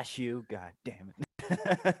rash, you. God damn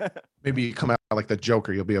it. Maybe you come out like the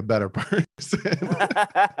Joker. You'll be a better person.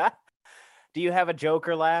 Do you have a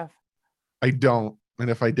Joker laugh? I don't. And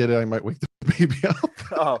if I did it, I might wake the baby up.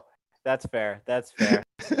 Oh, that's fair. That's fair.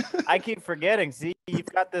 I keep forgetting. See, you've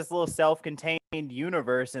got this little self-contained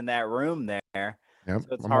universe in that room there. Yep.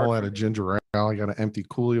 So I'm all out of ginger ale. I got an empty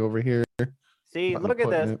coolie over here. See, look at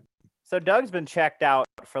this. So Doug's been checked out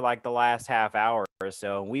for like the last half hour or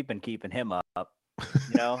so, and we've been keeping him up.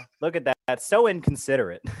 Look at that. That's so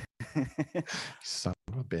inconsiderate. Son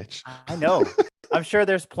of a bitch. I know. I'm sure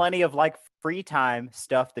there's plenty of like free time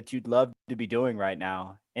stuff that you'd love to be doing right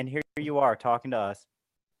now. And here you are talking to us.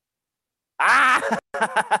 Ah!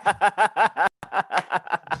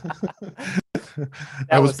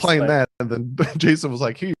 I was playing that, and then Jason was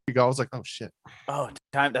like, "Here you go." I was like, "Oh shit!" Oh,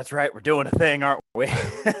 time. That's right. We're doing a thing, aren't we?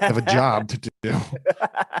 I have a job to do.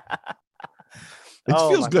 It Oh,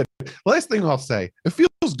 feels my- good. Last thing I'll say, it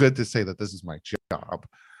feels good to say that this is my job.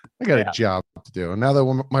 I got a job to do. And now that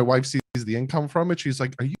when my wife sees the income from it, she's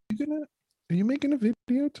like, are you making a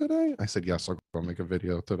video today? I said, yes, I'll go make a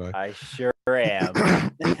video today. I sure am.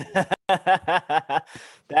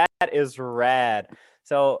 That is rad.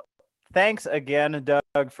 So thanks again,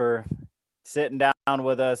 Doug, for sitting down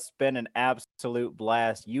with us. It's been an absolute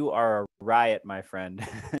blast. You are a riot, my friend.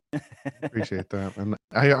 Appreciate that. And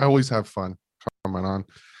I always have fun coming on.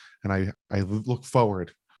 And I look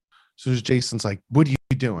forward. So as Jason's like, what are you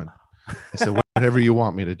doing? I said, whatever you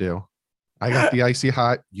want me to do. I got the icy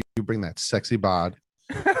hot. You bring that sexy bod.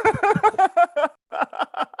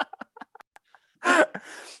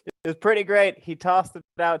 It was pretty great. He tossed it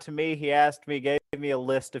out to me. He asked me, gave me a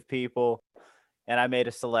list of people, and I made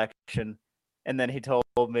a selection. And then he told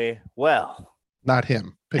me, well, Not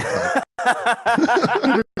him. Pick Doug.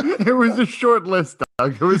 It was a short list,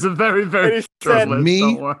 Doug. It was a very, very He short said list. Me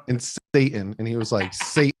don't worry. and Satan. And he was like,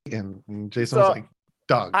 Satan. And Jason So- was like,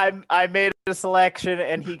 Doug. I made a selection,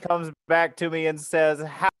 and he comes back to me and says,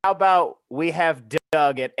 how about we have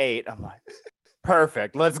Doug at 8? I'm like,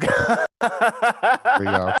 perfect. Let's go. There you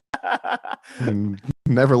go. And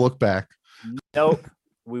never look back. Nope.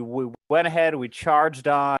 We went ahead, we charged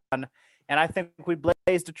on, and I think we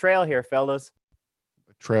blazed a trail here, fellas.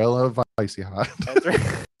 Trail of icy hot. That's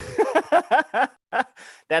right.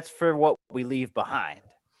 That's for what we leave behind.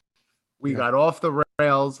 We Yeah. got off the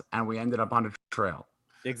rails and we ended up on a trail.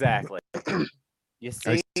 Exactly. You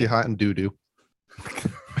see? Icy hot and doo doo.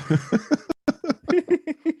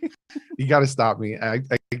 You got to stop me. I'm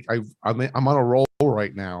on a roll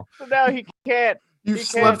right now. So now he can't. You You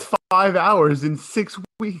slept 5 hours in 6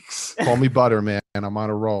 weeks. Call me butter, man. I'm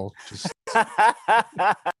on a roll. Just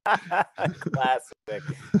Classic.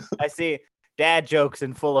 I see dad jokes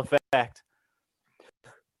in full effect.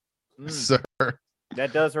 sir.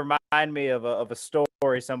 That does remind me of a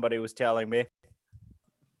story somebody was telling me.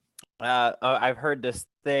 I've heard this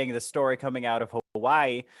story coming out of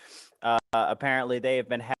Hawaii. Apparently, they have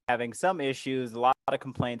been having some issues, a lot of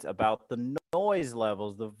complaints about the noise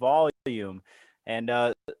levels, the volume. And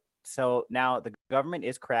so now the government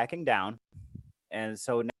is cracking down. And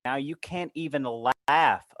so now you can't even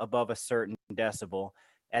laugh above a certain decibel.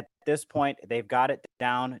 At this point, they've got it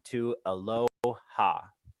down to a low ha.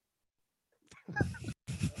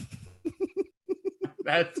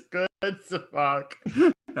 That's good, Sevach.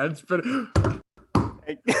 That's pretty.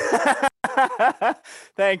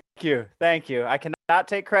 Thank you. I cannot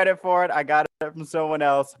take credit for it. I got it from someone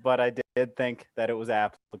else, but I did think that it was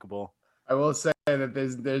applicable. I will say that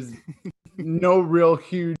there's no real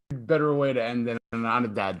huge better way to end than on a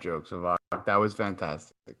dad joke, Sevach. That was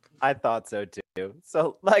fantastic. I thought so too.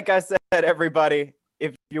 So, like I said, everybody,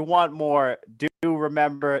 if you want more, do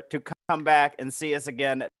remember to come back and see us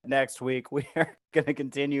again next week. We are going to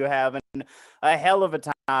continue having a hell of a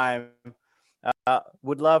time.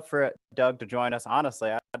 Would love for Doug to join us.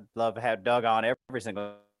 Honestly, I'd love to have Doug on every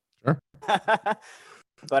single. Sure.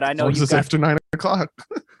 But I know As long as you've it's got after 9 o'clock.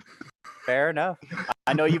 fair enough.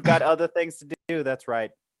 I know you've got other things to do. That's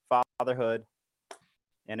right, fatherhood,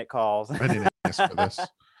 and it calls. I didn't ask for this.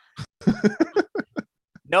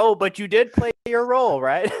 No, but you did play your role,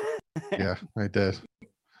 right? Yeah, I did.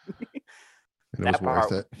 And it That was worth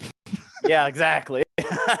part- it. Yeah, exactly.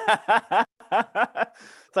 It's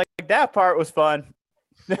like that part was fun.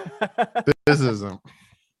 This isn't.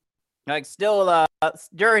 Like still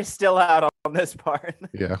jury's still out on this part.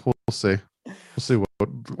 Yeah, we'll see. We'll see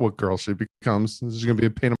what girl she becomes. Is she gonna be a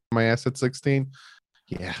pain in my ass at 16?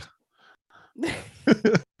 Yeah.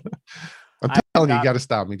 I'm telling you, you got to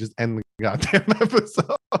stop me. Just end the goddamn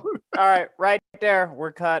episode. All right, right there.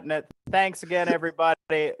 We're cutting it. Thanks again, everybody.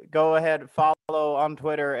 Go ahead, follow on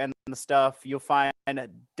Twitter and the stuff. You'll find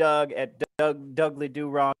Doug at Douglie Do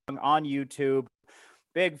Wrong on YouTube.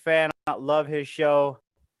 Big fan. Love his show.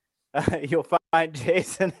 You'll find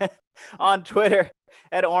Jason on Twitter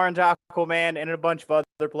at Orange Aquaman and a bunch of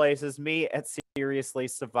other places. Me at Seriously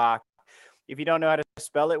Sevach. If you don't know how to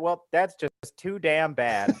spell it, well, that's just too damn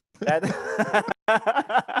bad. That's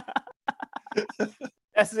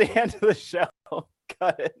the end of the show.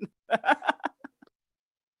 Cut it.